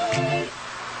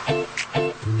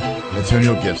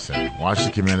 Antonio Gibson. Watch the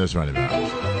Commanders running back.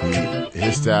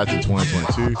 His stats in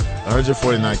 2022,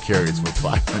 149 carries for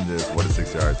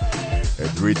 546 yards and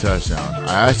 3 touchdowns.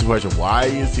 I asked the question, why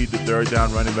is he the third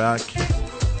down running back?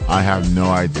 I have no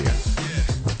idea.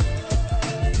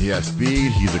 He has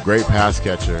speed. He's a great pass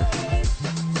catcher.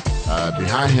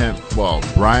 Behind him,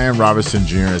 Brian Robinson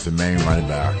Jr. is the main running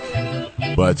back.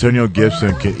 But Antonio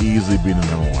Gibson can easily be the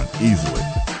number 1.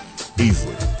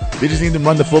 Easily. They just need to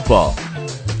run the football.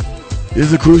 This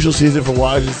is a crucial season for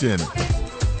Washington.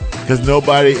 because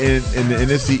nobody in the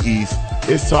NFC East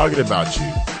is talking about you.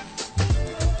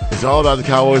 It's all about the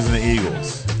Cowboys and the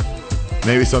Eagles.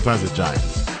 Maybe sometimes the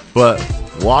Giants. But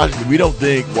we don't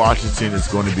think Washington is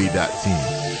going to be that team.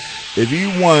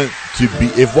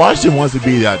 If Washington wants to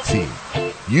be that team,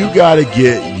 you got to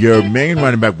get your main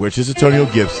running back, which is Antonio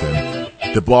Gibson,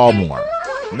 the ball more.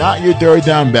 Not your third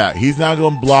down back. He's not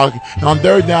going to block. On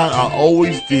third down, I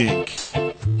always think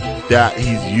that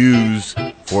he's used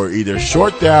for either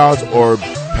short downs or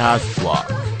pass block.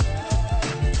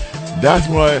 That's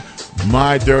what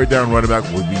my third down running back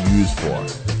would be used for.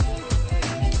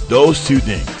 Those two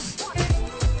things.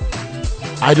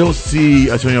 I don't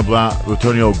see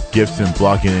Antonio Gibson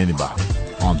blocking anybody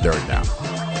on third down.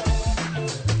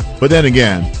 But then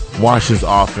again, Washington's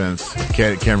offense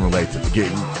can relate to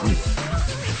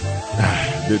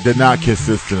they're not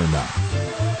consistent enough.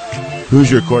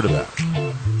 Who's your quarterback?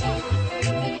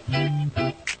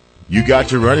 You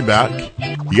got your running back.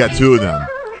 You got two of them.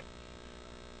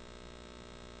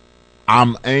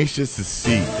 I'm anxious to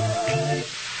see,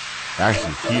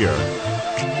 actually hear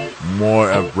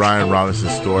more of Brian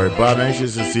Robinson's story, but I'm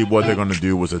anxious to see what they're going to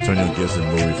do with Antonio Gibson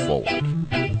moving forward.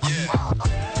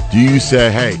 Do you say,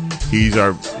 hey, he's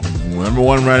our number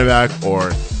one running back,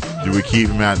 or do we keep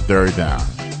him at third down?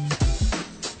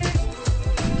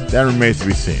 That remains to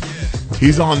be seen.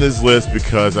 He's on this list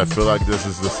because I feel like this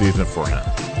is the season for him.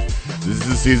 This is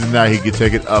the season that he can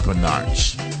take it up a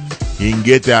notch. He can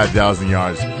get that 1,000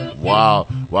 yards while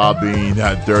being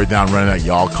that third down running back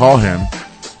y'all call him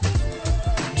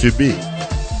to be.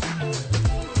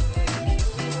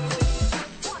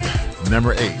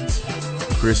 Number 8,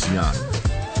 Chris Young.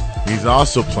 He's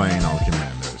also playing on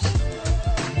Commanders.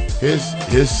 His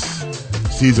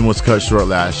season was cut short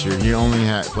last year. He only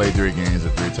played 3 games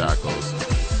and 3 tackles.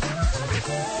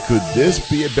 Could this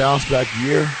be a bounce back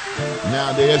year?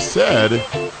 Now they have said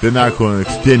they're not going to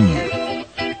extend you,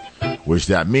 which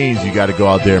that means you got to go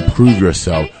out there and prove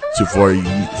yourself for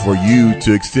you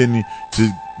to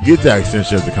get that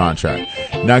extension of the contract.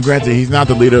 Now, granted, he's not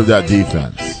the leader of that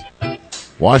defense.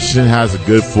 Washington has a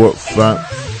good front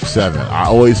 7. I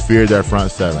always feared that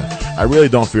front 7. I really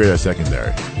don't fear that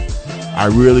secondary. I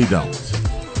really don't.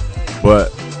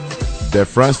 But their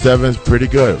front 7 is pretty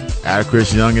good. Add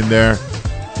Chris Young in there.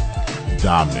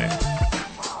 Dominant.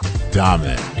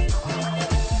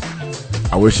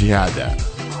 I wish he had that.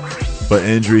 But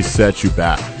injuries set you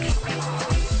back.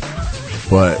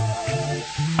 But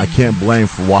I can't blame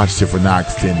for Washington for not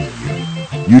extending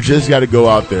you. You just got to go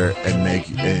out there and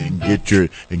get paid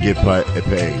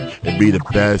and be the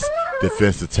best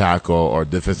defensive tackle or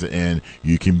defensive end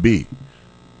you can be.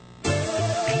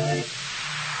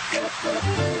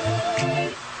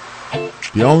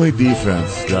 The only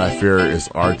defense that I fear is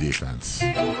our defense.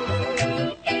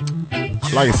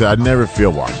 Like I said, I never fear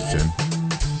Washington.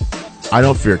 I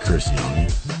don't fear Chris Young.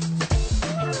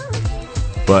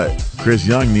 But Chris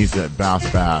Young needs to bounce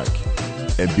back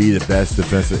and be the best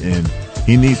defensive end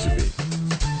he needs to be.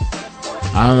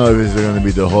 I don't know if it's going to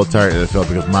be the whole entire NFL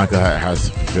because Michael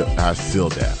has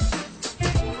sealed that.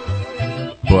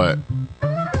 But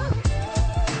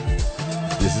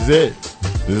this is it.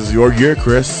 This is your year,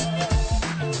 Chris.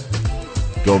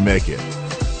 Go make it.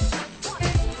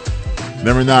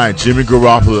 Number 9, Jimmy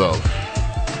Garoppolo.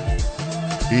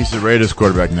 He's the Raiders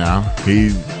quarterback now.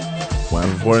 He went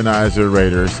from 49ers to the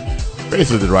Raiders.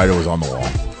 Basically, the writer was on the wall.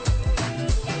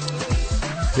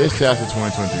 His stats in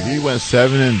 2023, he went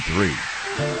 7-3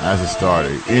 as a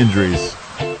starter. Injuries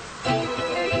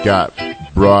got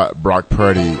Brock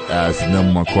Purdy as the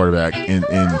number 1 quarterback in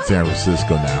San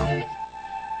Francisco now.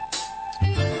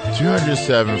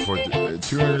 207 for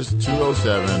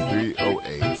 207,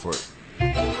 308 for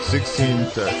 16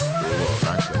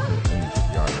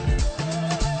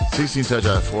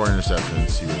 touchdowns, 4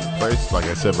 interceptions. He was replaced, like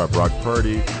I said, by Brock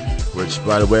Purdy, which,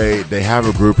 by the way, they have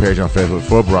a group page on Facebook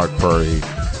for Brock Purdy,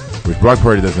 which Brock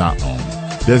Purdy does not own.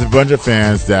 There's a bunch of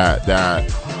fans that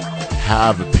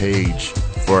have a page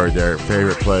for their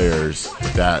favorite players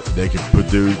that they can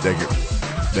produce.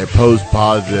 They post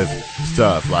positive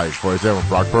stuff. Like, for example,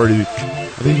 Brock Purdy,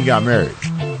 I think he got married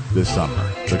this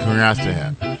summer. So congrats to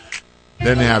him.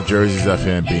 Then they have jerseys of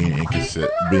him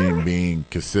being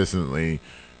consistently,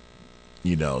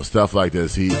 stuff like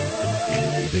this.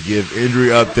 They give injury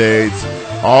updates,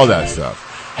 all that stuff.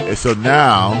 And so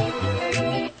now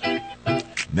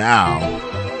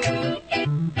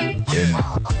in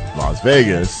Las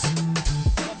Vegas,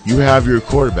 you have your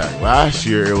quarterback. Last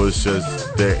year it was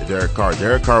just Derek Carr.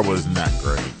 Derek Carr wasn't that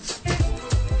great.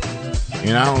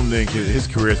 And I don't think his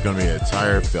career is going to be an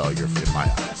entire failure in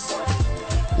my eyes.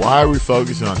 Why are we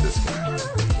focusing on this guy?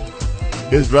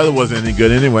 his brother wasn't any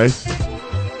good anyways.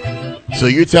 So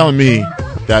you're telling me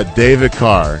that Derek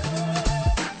Carr,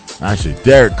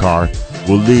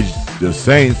 will lead the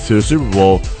Saints to the Super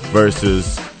Bowl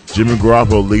versus Jimmy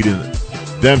Garoppolo leading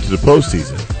them to the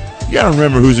postseason? You got to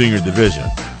remember who's in your division.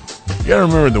 You got to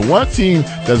remember the one team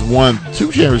that's won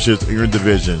 2 championships in your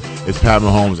division is Pat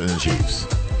Mahomes and the Chiefs.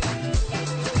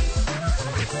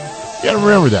 You got to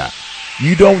remember that.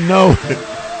 You don't know.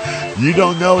 You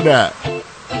don't know that.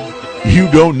 You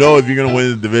don't know if you're going to win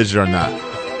the division or not.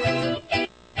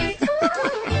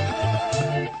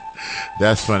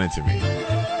 That's funny to me.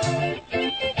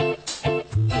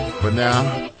 But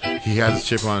now, he has a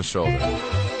chip on his shoulder.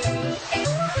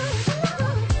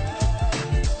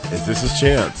 Is this his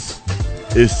chance?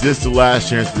 Is this the last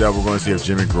chance that we're going to see of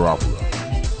Jimmy Garoppolo?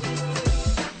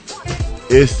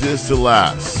 Is this the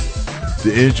last?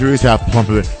 The injuries have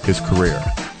plummeted his career.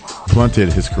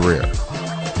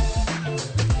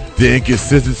 The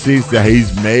inconsistencies that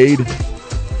he's made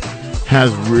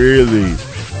has really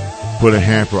put a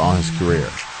hamper on his career.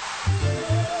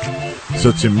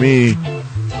 So to me,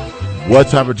 what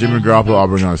type of Jimmy Garoppolo are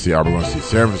we going to see? Are we going to see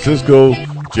San Francisco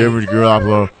Jimmy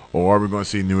Garoppolo, or are we going to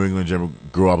see New England Jimmy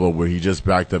Garoppolo where he just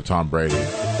backed up Tom Brady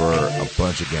for a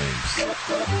bunch of games?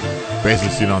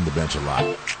 Basically sitting on the bench a lot.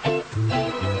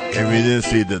 And we didn't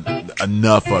see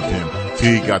enough of him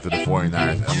till he got to the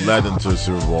 49ers and led them to the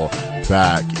Super Bowl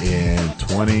back in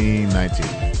 2019.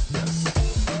 Yes.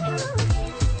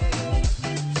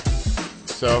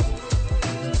 So,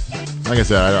 like I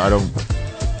said, I don't.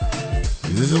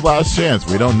 Is this his last chance?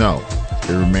 We don't know. It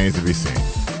remains to be seen.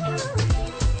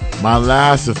 My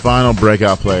last and final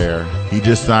breakout player, he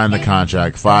just signed the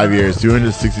contract, 5 years,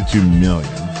 $262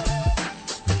 million.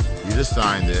 He just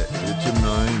signed it, $2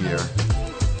 million a year.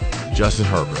 Justin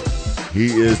Herbert. He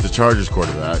is the Chargers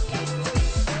quarterback.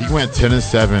 He went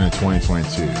 10-7 in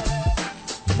 2022.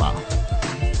 Wow.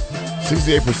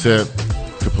 68%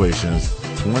 completions,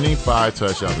 25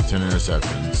 touchdowns and 10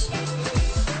 interceptions.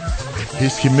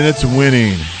 He's committed to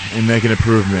winning and making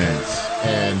improvements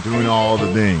and doing all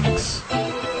the things.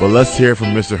 But let's hear from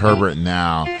Mr. Herbert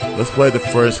now. Let's play the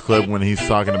first clip when he's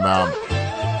talking about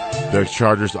the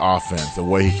Chargers offense and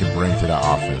what he can bring to that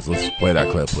offense. Let's play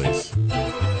that clip, please.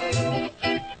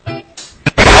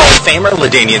 Famer,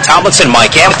 LaDainian Tomlinson,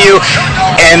 Mike Amphew,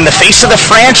 and the face of the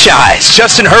franchise,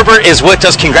 Justin Herbert, is with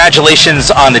us. Congratulations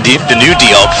on the new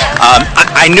deal.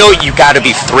 I know you got to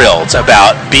be thrilled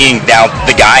about being now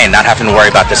the guy and not having to worry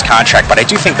about this contract, but I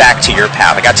do think back to your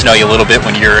path. I got to know you a little bit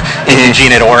when you were in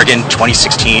Eugene at Oregon,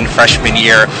 2016, freshman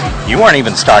year. You weren't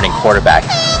even starting quarterback.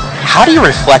 How do you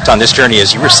reflect on this journey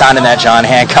as you were signing that John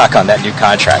Hancock on that new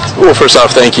contract? Well, first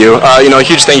off, thank you. A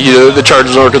huge thank you to the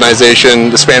Chargers organization,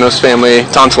 the Spanos family,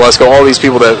 Tom Telesco, all these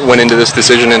people that went into this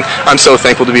decision, and I'm so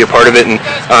thankful to be a part of it. And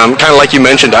kind of like you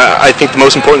mentioned, I think the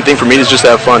most important thing for me is just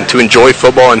to have fun, to enjoy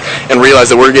football, and realize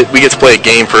that we get to play a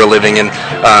game for a living. And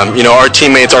our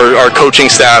teammates, our coaching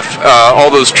staff,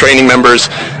 all those training members,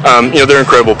 they're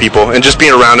incredible people, and just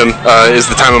being around them is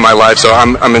the time of my life. So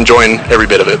I'm enjoying every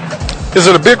bit of it. Is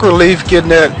it a big relief getting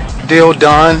that deal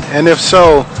done? And if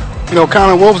so, kind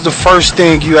of what was the first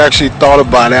thing you actually thought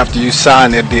about after you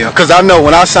signed that deal? Because I know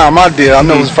when I signed my deal, I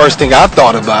know it was the first thing I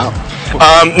thought about.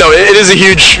 No, it is a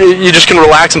huge, you just can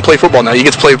relax and play football now. You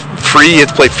get to play free, you get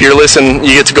to play fearless, and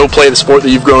you get to go play the sport that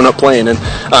you've grown up playing. And,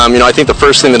 I think the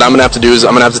first thing that I'm going to have to do is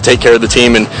I'm going to have to take care of the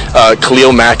team, and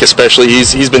Khalil Mack especially,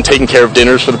 he's been taking care of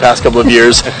dinners for the past couple of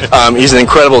years. He's an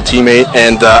incredible teammate,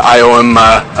 and I owe him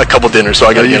a couple dinners, so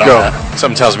I got to get on that.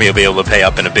 Something tells me you'll be able to pay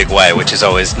up in a big way, which is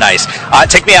always nice.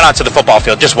 Take me out onto the football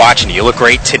field, just watching you. You look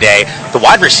great today. The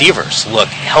wide receivers look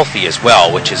healthy as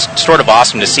well, which is sort of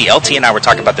awesome to see. LT and I were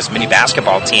talking about this mini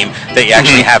basketball team that you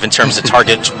actually have in terms of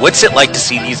targets. What's it like to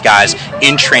see these guys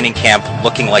in training camp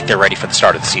looking like they're ready for the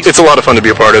start of the season? It's a lot of fun to be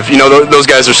a part of. Those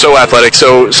guys are so athletic,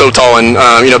 so tall, and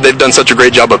they've done such a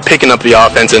great job of picking up the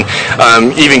offense. And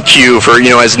even Q, for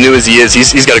as new as he is,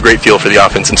 he's got a great feel for the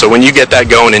offense. And so when you get that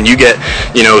going, and you get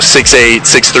 6'8",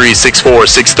 6'3", 6'4",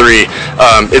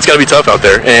 6'3", it's got to be tough out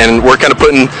there. And we're kind of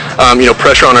putting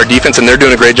pressure on our defense, and they're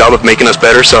doing a great job of making us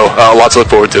better. So lots to look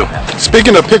forward to.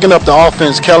 Speaking of picking up the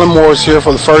offense, Kellen Moore is here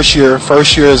for the first year.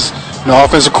 First year as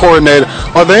offensive coordinator.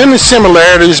 Are there any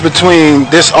similarities between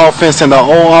this offense and the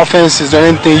old offense? Is there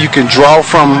anything you can draw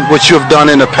from what you have done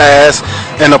in the past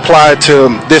and apply to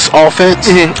this offense?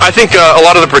 I think a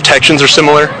lot of the protections are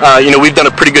similar. We've done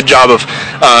a pretty good job of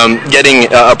getting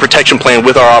a protection plan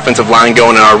with our offensive line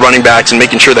going, and our running backs, and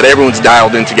making sure that everyone's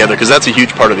dialed in together, because that's a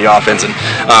huge part of the offense.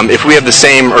 And if we have the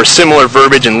same or similar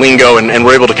verbiage and lingo, and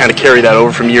we're able to kind of carry that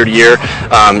over from year to year,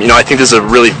 I think this is a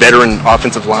really veteran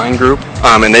offensive line group,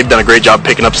 and they've done a great job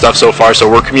picking up stuff so far. So So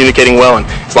we're communicating well, and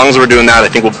as long as we're doing that, I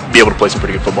think we'll be able to play some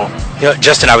pretty good football.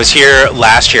 Justin, I was here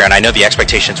last year, and I know the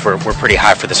expectations were pretty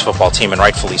high for this football team, and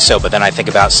rightfully so. But then I think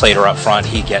about Slater up front.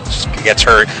 He gets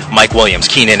hurt. Mike Williams,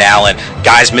 Keenan Allen,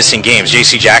 guys missing games.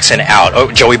 J.C. Jackson out.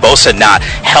 Oh, Joey Bosa not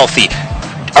healthy.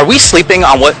 Are we sleeping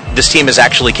on what this team is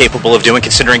actually capable of doing,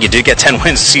 considering you did get 10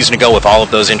 wins a season ago with all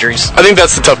of those injuries? I think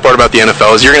that's the tough part about the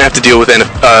NFL is you're going to have to deal with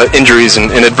injuries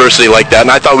and adversity like that. And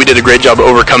I thought we did a great job of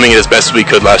overcoming it as best as we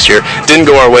could last year.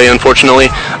 Didn't go our way, unfortunately.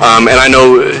 And I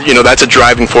know that's a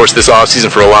driving force this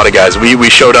offseason for a lot of guys. We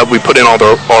showed up, we put in all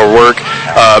our work,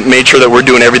 made sure that we're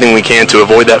doing everything we can to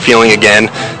avoid that feeling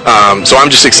again. So I'm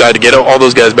just excited to get all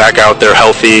those guys back out there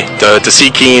healthy, to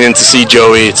see Keenan, to see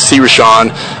Joey, to see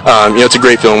Rashawn. It's a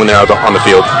great feeling when they're out on the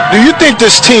field. Do you think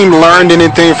this team learned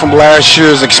anything from last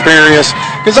year's experience?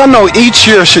 Because I know each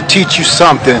year should teach you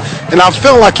something, and I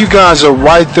feel like you guys are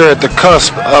right there at the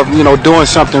cusp of doing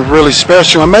something really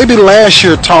special. And maybe last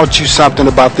year taught you something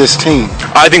about this team.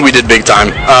 I think we did big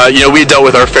time. We dealt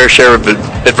with our fair share of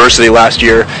adversity last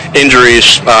year,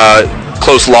 injuries,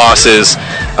 close losses.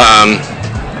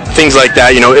 Things like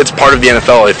that, it's part of the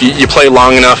NFL. If you play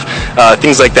long enough,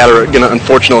 things like that are going to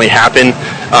unfortunately happen.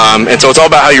 And so it's all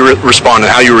about how you respond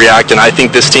and how you react. And I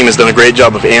think this team has done a great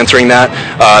job of answering that.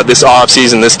 This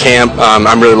offseason, this camp,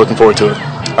 I'm really looking forward to it.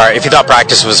 All right, if you thought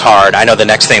practice was hard, I know the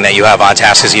next thing that you have on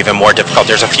task is even more difficult.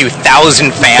 There's a few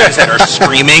thousand fans that are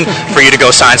screaming for you to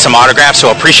go sign some autographs,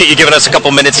 so appreciate you giving us a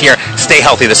couple minutes here. Stay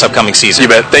healthy this upcoming season. You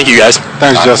bet. Thank you, guys.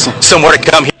 Thanks, Justin. Some more to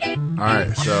come here. All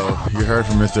right, so you heard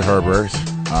from Mr. Herbert.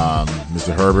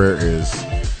 Mr. Herbert is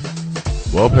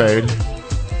well paid.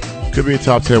 Could be a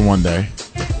top 10 one day.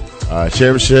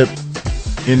 Championship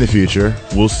in the future.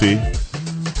 We'll see.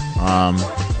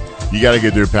 You got to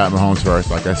get through Pat Mahomes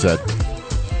first, like I said,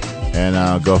 and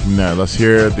go from there. Let's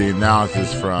hear the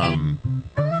analysis from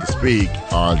the speak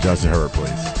on Justin Herbert,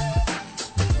 please.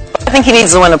 I think he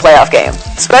needs to win a playoff game,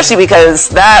 especially because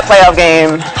that playoff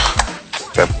game.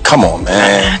 Come on,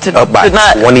 man. Up by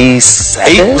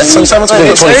 27? 27?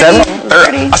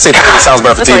 I say 30 sounds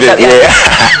better for TV. Yeah.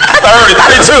 30,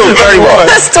 32, 31.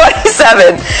 That's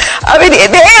 27. I mean,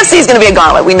 the AFC is going to be a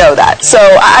gauntlet. We know that. So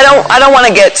I don't want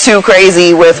to get too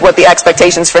crazy with what the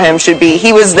expectations for him should be.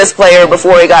 He was this player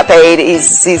before he got paid.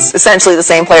 He's essentially the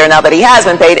same player now that he has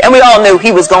been paid, and we all knew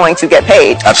he was going to get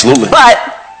paid. Absolutely.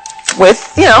 But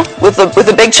with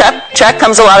a big check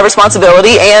comes a lot of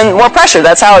responsibility and more pressure.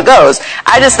 That's how it goes.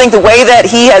 I just think the way that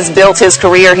he has built his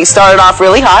career, he started off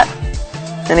really hot,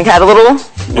 and he had a little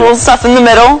stuff in the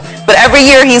middle. But every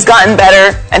year he's gotten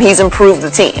better and he's improved the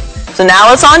team. So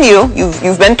now it's on you.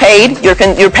 You've been paid. You're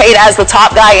paid as the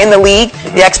top guy in the league.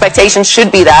 The expectation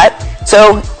should be that.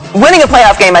 So winning a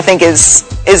playoff game, I think, is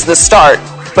the start.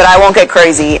 But I won't get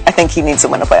crazy. I think he needs to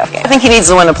win a playoff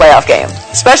game.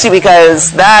 Especially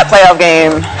because that playoff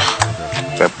game.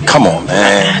 Come on,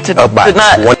 man.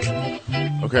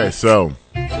 Okay, so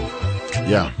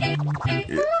yeah,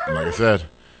 like I said,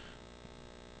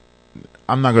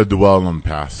 I'm not going to dwell on the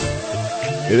past.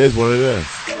 It is what it is.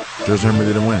 Justin Herbert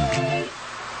didn't win,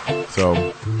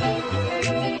 so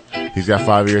he's got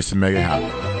 5 years to make it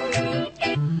happen.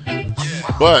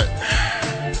 But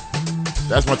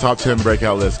that's my top 10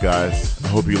 breakout list, guys. I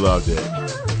hope you loved it.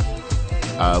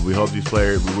 We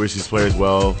wish these players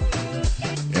well,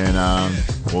 and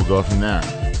we'll go from there.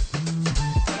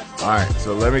 All right,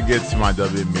 so let me get to my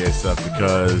WNBA stuff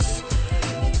because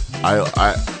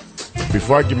I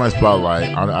before I give my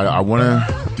spotlight, I want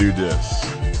to do this.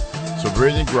 So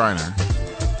Brittany Griner,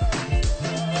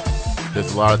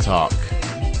 there's a lot of talk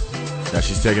that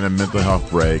she's taking a mental health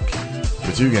break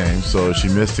for 2 games. So she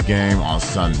missed a game on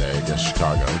Sunday against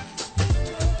Chicago.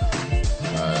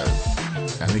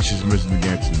 I think she's missing the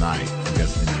game tonight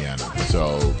against Indiana.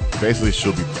 So basically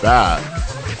she'll be back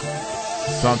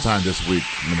sometime this week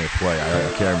when they play.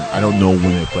 I don't know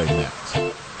when they play next.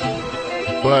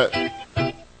 But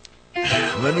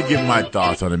let me give my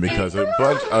thoughts on it because I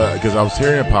was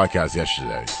hearing a podcast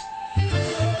yesterday.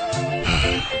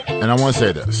 And I want to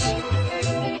say this.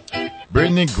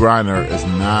 Brittany Griner is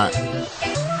not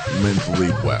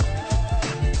mentally well.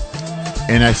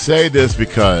 And I say this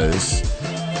because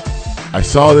I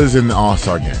saw this in the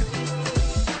All-Star game.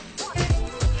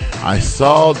 I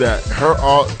saw that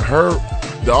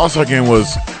the All-Star game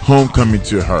was homecoming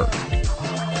to her.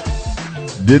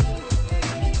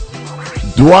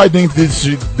 Do I think that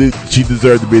she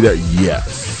deserved to be there?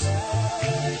 Yes.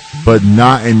 But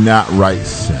not in that right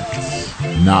sense.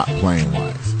 Not playing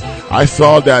wise. I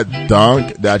saw that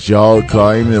dunk that y'all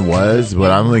claimed it was,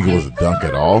 but I don't think it was a dunk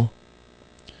at all.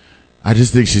 I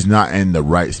just think she's not in the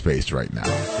right space right now.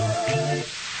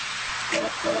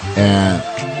 And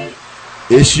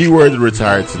if she were to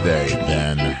retire today,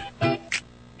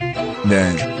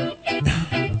 then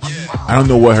I don't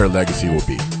know what her legacy will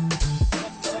be.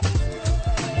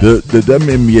 The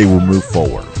WNBA will move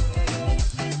forward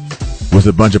with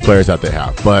a bunch of players that they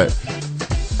have, but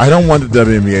I don't want the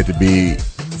WNBA to be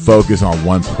focused on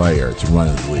one player to run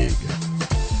this league.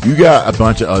 You got a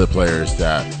bunch of other players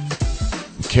that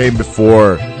came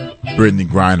before Brittany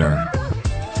Griner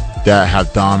that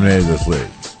have dominated this league.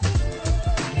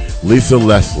 Lisa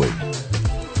Leslie,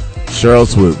 Cheryl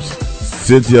Swoops,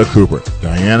 Cynthia Cooper,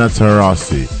 Diana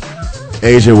Taurasi,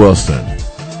 Asia Wilson.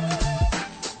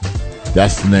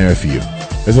 That's the name of a few.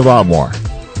 There's a lot more.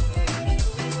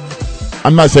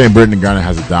 I'm not saying Brittany Griner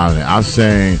has a dominant. I'm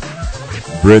saying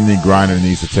Brittany Griner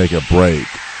needs to take a break.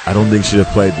 I don't think she should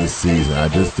have played this season. I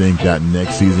just think that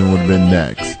next season would have been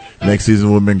next. Next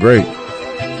season would have been great.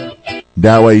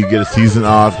 That way you get a season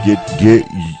off, get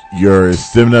your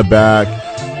stamina back,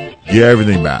 get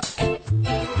everything back.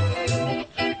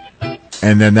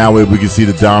 And then that way we can see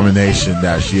the domination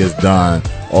that she has done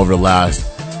over the last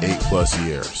 8+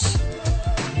 years.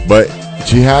 But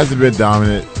she hasn't been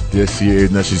dominant this year,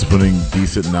 even though she's putting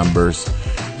decent numbers.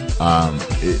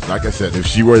 Like I said, if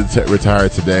she were to retire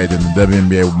today, then the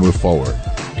WNBA will move forward.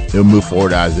 It'll move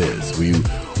forward as is. We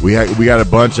got a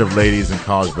bunch of ladies in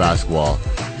college basketball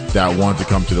that want to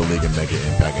come to the league and make an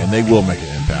impact, and they will make an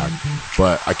impact.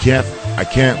 But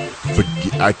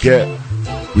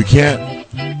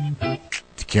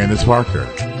Candace Parker.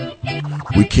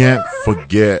 We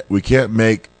can't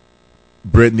make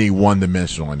Brittany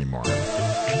one-dimensional anymore.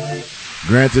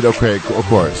 Granted, okay, of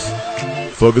course,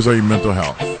 focus on your mental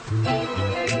health.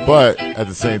 But at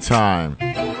the same time,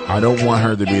 I don't want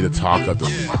her to be the talk of the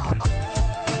league.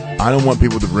 I don't want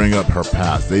people to bring up her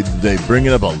past. They bring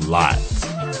it up a lot.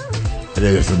 And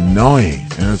it's annoying.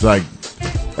 And it's like,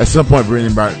 at some point,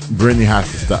 Brittany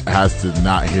has to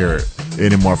not hear it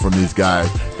anymore from these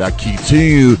guys that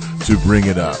continue to bring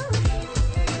it up.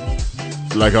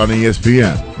 Like on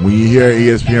ESPN. When you hear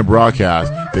ESPN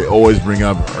broadcast, they always bring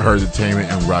up her entertainment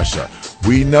in Russia.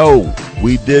 We know.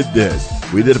 We did this.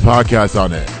 We did a podcast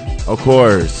on it. Of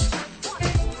course.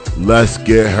 Let's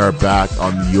get her back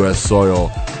on the U.S.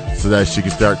 soil so that she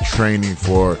can start training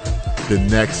for the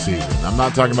next season. I'm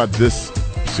not talking about this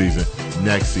season.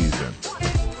 Next season.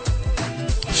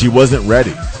 She wasn't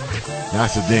ready.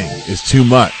 That's the thing. It's too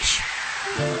much.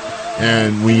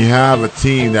 And when you have a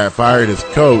team that fired its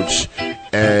coach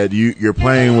and you're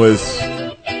playing with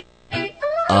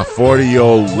a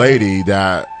 40-year-old lady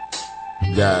that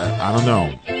I don't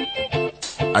know.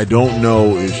 I don't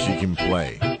know if she can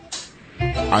play.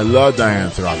 I love Diana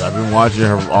Taurasi. I've been watching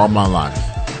her all my life.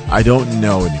 I don't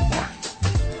know anymore.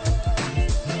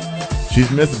 She's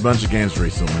missed a bunch of games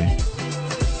recently.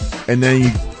 And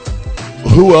then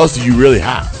who else do you really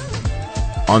have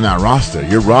on that roster?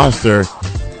 Your roster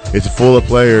is full of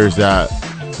players that,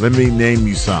 let me name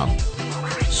you some.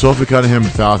 Sophie Cunningham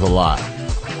fouls a lot.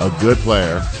 A good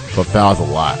player, but fouls a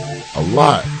lot. A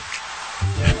lot.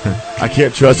 I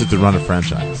can't trust it to run a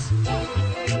franchise.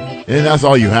 And that's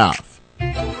all you have.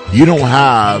 You don't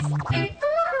have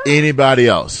anybody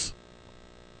else.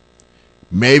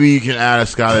 Maybe you can add a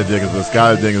Skylar Diggins, but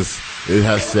Skylar Diggins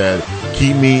has said,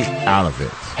 keep me out of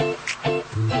it.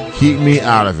 Keep me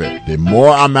out of it. The more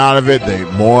I'm out of it, the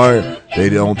more they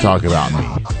don't talk about me.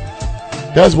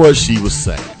 That's what she was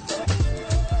saying.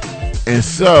 And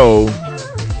so,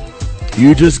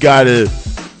 you just got to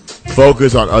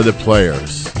focus on other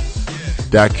players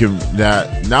that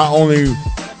not only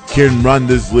can run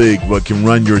this league, but can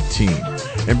run your team.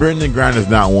 And Brittany Griner is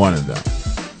not one of them.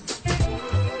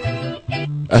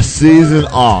 A season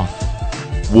off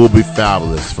will be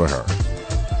fabulous for her.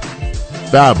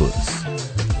 Fabulous.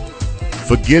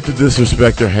 Forget to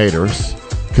disrespect her haters,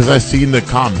 because I seen the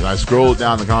comments. I scrolled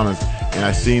down the comments and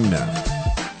I seen them.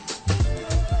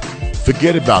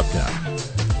 Forget about them.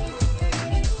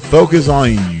 Focus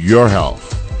on your health.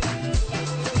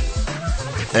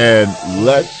 And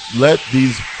let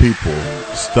these people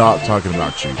stop talking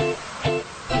about you.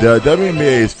 The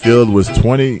WNBA is filled with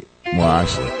 200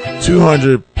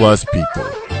 plus people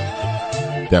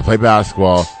that play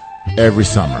basketball every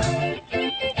summer.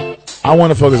 I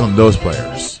want to focus on those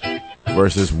players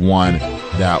versus one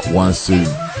that wants to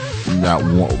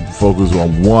focus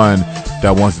on one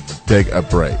that wants to take a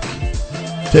break.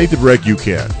 Take the break you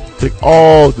can. Take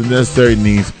all the necessary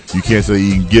needs you can so that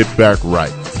you can get back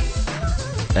right.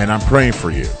 And I'm praying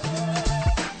for you.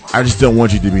 I just don't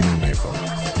want you to be the main focus.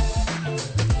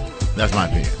 That's my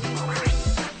opinion.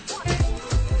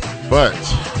 But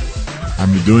I've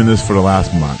been doing this for the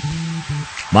last month.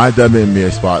 My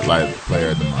WNBA Spotlight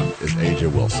Player of the Month is Asia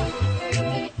Wilson.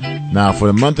 Now, for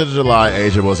the month of July,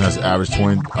 Asia Wilson has averaged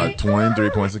 23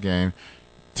 points a game,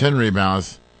 10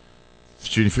 rebounds,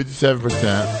 shooting 57%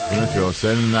 from the field,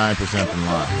 79% from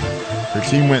line. Her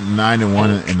team went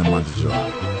 9-1 in the month of July.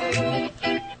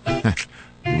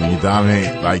 When you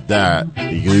dominate like that,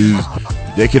 you lose.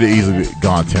 They could have easily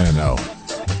gone 10-0,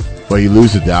 but you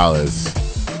lose to Dallas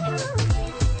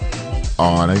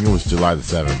on, I think it was July the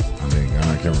 7th.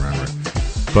 I can't remember.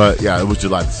 But yeah, it was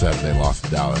July the 7th. They lost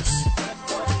to Dallas.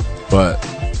 But,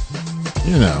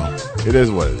 you know, it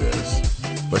is what it is.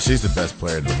 But she's the best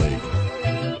player in the league.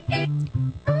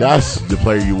 That's the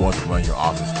player you want to run your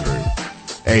offense through.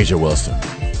 Asia Wilson.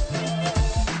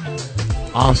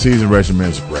 Off-season regimen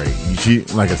is great. She,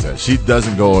 like I said, she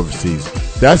doesn't go overseas.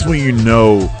 That's when you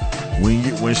know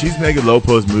when she's making low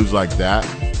post moves like that,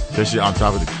 especially on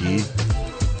top of the key.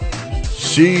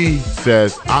 She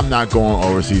says, "I'm not going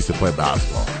overseas to play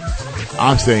basketball.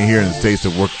 I'm staying here in the States to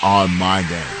work on my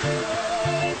game."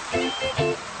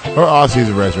 Her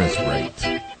off-season regimen is great.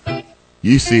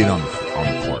 You see it on the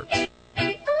court.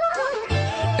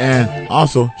 And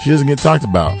also, she doesn't get talked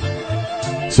about.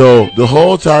 So the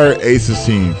whole entire Aces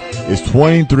team is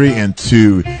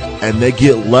 23-2, and they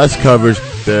get less coverage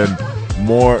than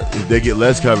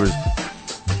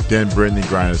Brittany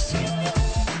Griner's team.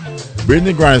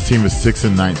 Brittany Griner's team is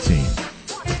 6-19.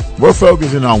 We're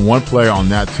focusing on one player on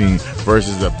that team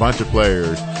versus a bunch of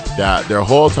players that their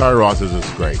whole entire roster is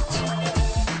great.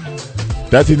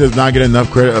 That team does not get enough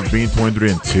credit of being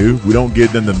 23-2. We don't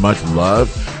give them that much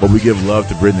love, but we give love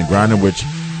to Brittany Griner, which,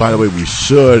 by the way, we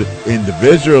should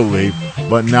individually,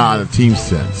 but not on a team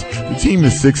sense. The team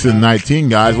is 6-19,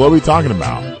 guys. What are we talking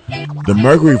about? The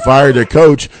Mercury fired their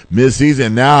coach mid-season,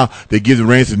 and now they give the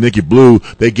reins to Nikki Blue.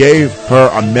 They gave her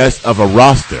a mess of a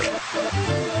roster.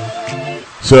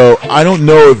 So I don't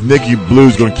know if Nikki Blue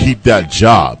is going to keep that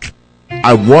job.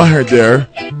 I want her there,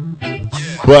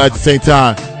 but at the same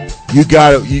time, you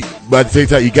gotta let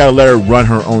her run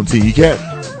her own team. You can't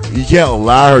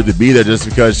allow her to be there just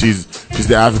because she's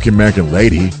the African American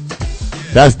lady.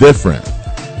 That's different.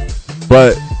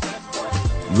 But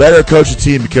let her coach a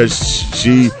team because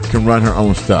she can run her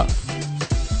own stuff.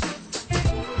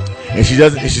 And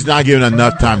she's not given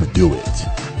enough time to do it.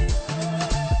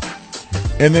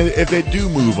 And then if they do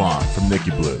move on from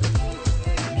Nikki Blue,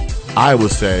 I will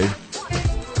say,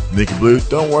 Nikki Blue,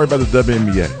 don't worry about the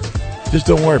WNBA. Just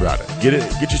don't worry about it. Get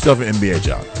yourself an NBA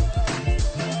job.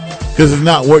 Because it's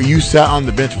not work. You sat on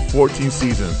the bench for 14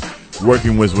 seasons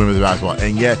working with women's basketball,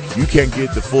 and yet you can't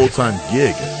get the full-time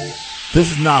gig.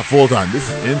 This is not full-time. This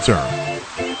is intern.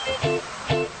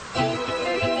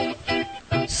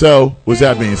 So, with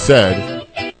that being said,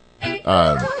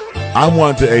 I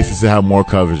want the Aces to have more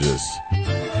coverages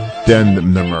than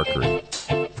the Mercury.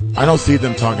 I don't see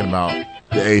them talking about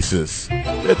the Aces.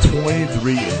 They're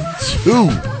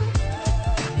 23-2.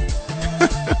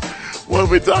 What are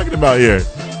we talking about here?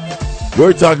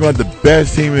 We're talking about the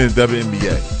best team in the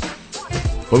WNBA.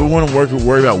 But we want to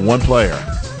worry about one player.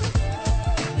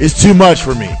 It's too much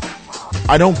for me.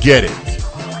 I don't get it.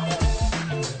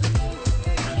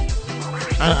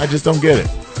 I just don't get it.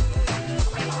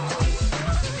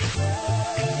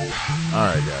 All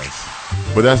right, guys.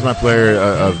 But that's my player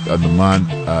of the month.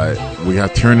 We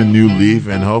have turned a new leaf,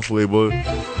 and hopefully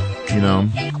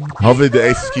hopefully the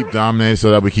Aces keep dominating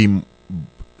so that we keep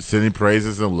sending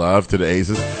praises and love to the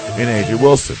Aces and Asia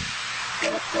Wilson,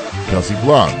 Kelsey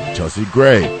Blum, Chelsea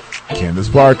Gray, Candace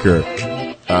Parker,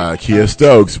 Kia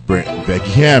Stokes,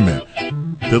 Becky Hammond.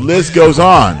 The list goes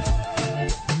on.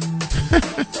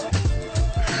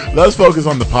 Let's focus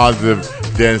on the positive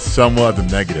than somewhat the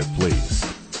negative, please.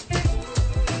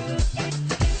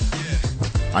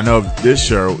 I know this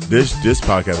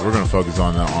podcast, we're going to focus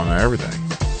on everything.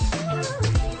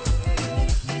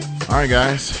 All right,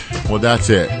 guys. Well, that's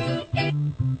it.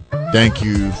 Thank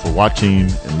you for watching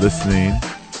and listening.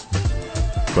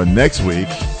 But next week,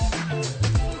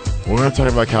 we're going to talk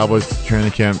about Cowboys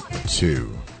Training Camp 2,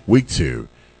 Week 2.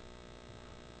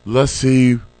 Let's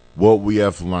see what we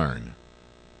have learned.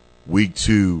 Week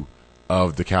 2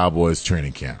 of the Cowboys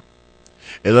Training Camp.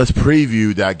 And let's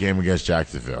preview that game against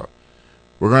Jacksonville.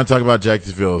 We're going to talk about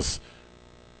Jacksonville's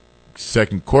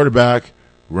second quarterback.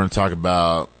 We're going to talk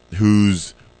about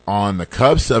who's on the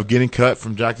cusp of getting cut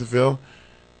from Jacksonville,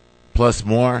 plus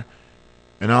more.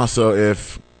 And also,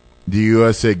 if the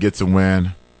USA gets a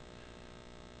win,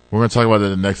 we're going to talk about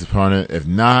the next opponent. If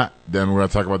not, then we're going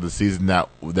to talk about the season that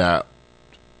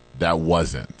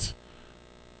wasn't.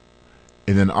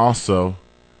 And then also,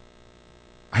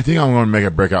 I think I'm going to make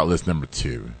a breakout list number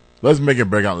 2. Let's make a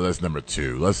breakout list number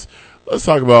 2. Let's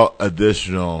talk about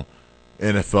additional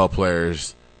NFL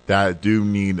players that do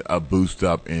need a boost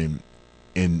up in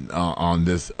on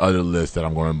this other list that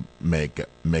I'm going to make,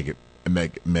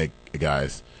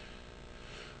 guys.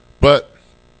 But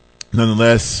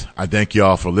nonetheless, I thank you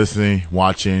all for listening,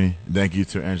 watching. Thank you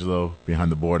to Angelo behind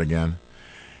the board again,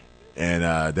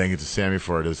 and thank you to Sammy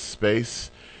for this space.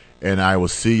 And I will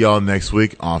see y'all next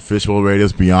week on Fishbowl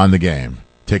Radio's Beyond the Game.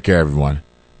 Take care, everyone.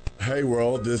 Hey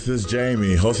world, this is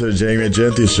Jamie, host of the Jamie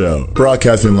Egenti Show,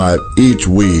 broadcasting live each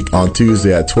week on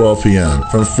Tuesday at 12 p.m.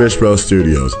 from Fishbowl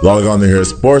Studios. Log on to hear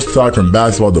sports talk from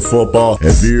basketball to football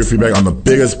and view your feedback on the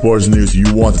biggest sports news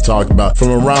you want to talk about from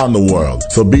around the world.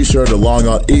 So be sure to log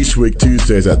on each week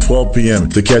Tuesdays at 12 p.m.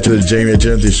 to catch the Jamie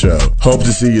Egenti Show. Hope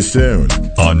to see you soon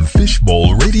on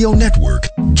Fishbowl Radio Network.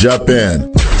 Jump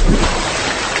in.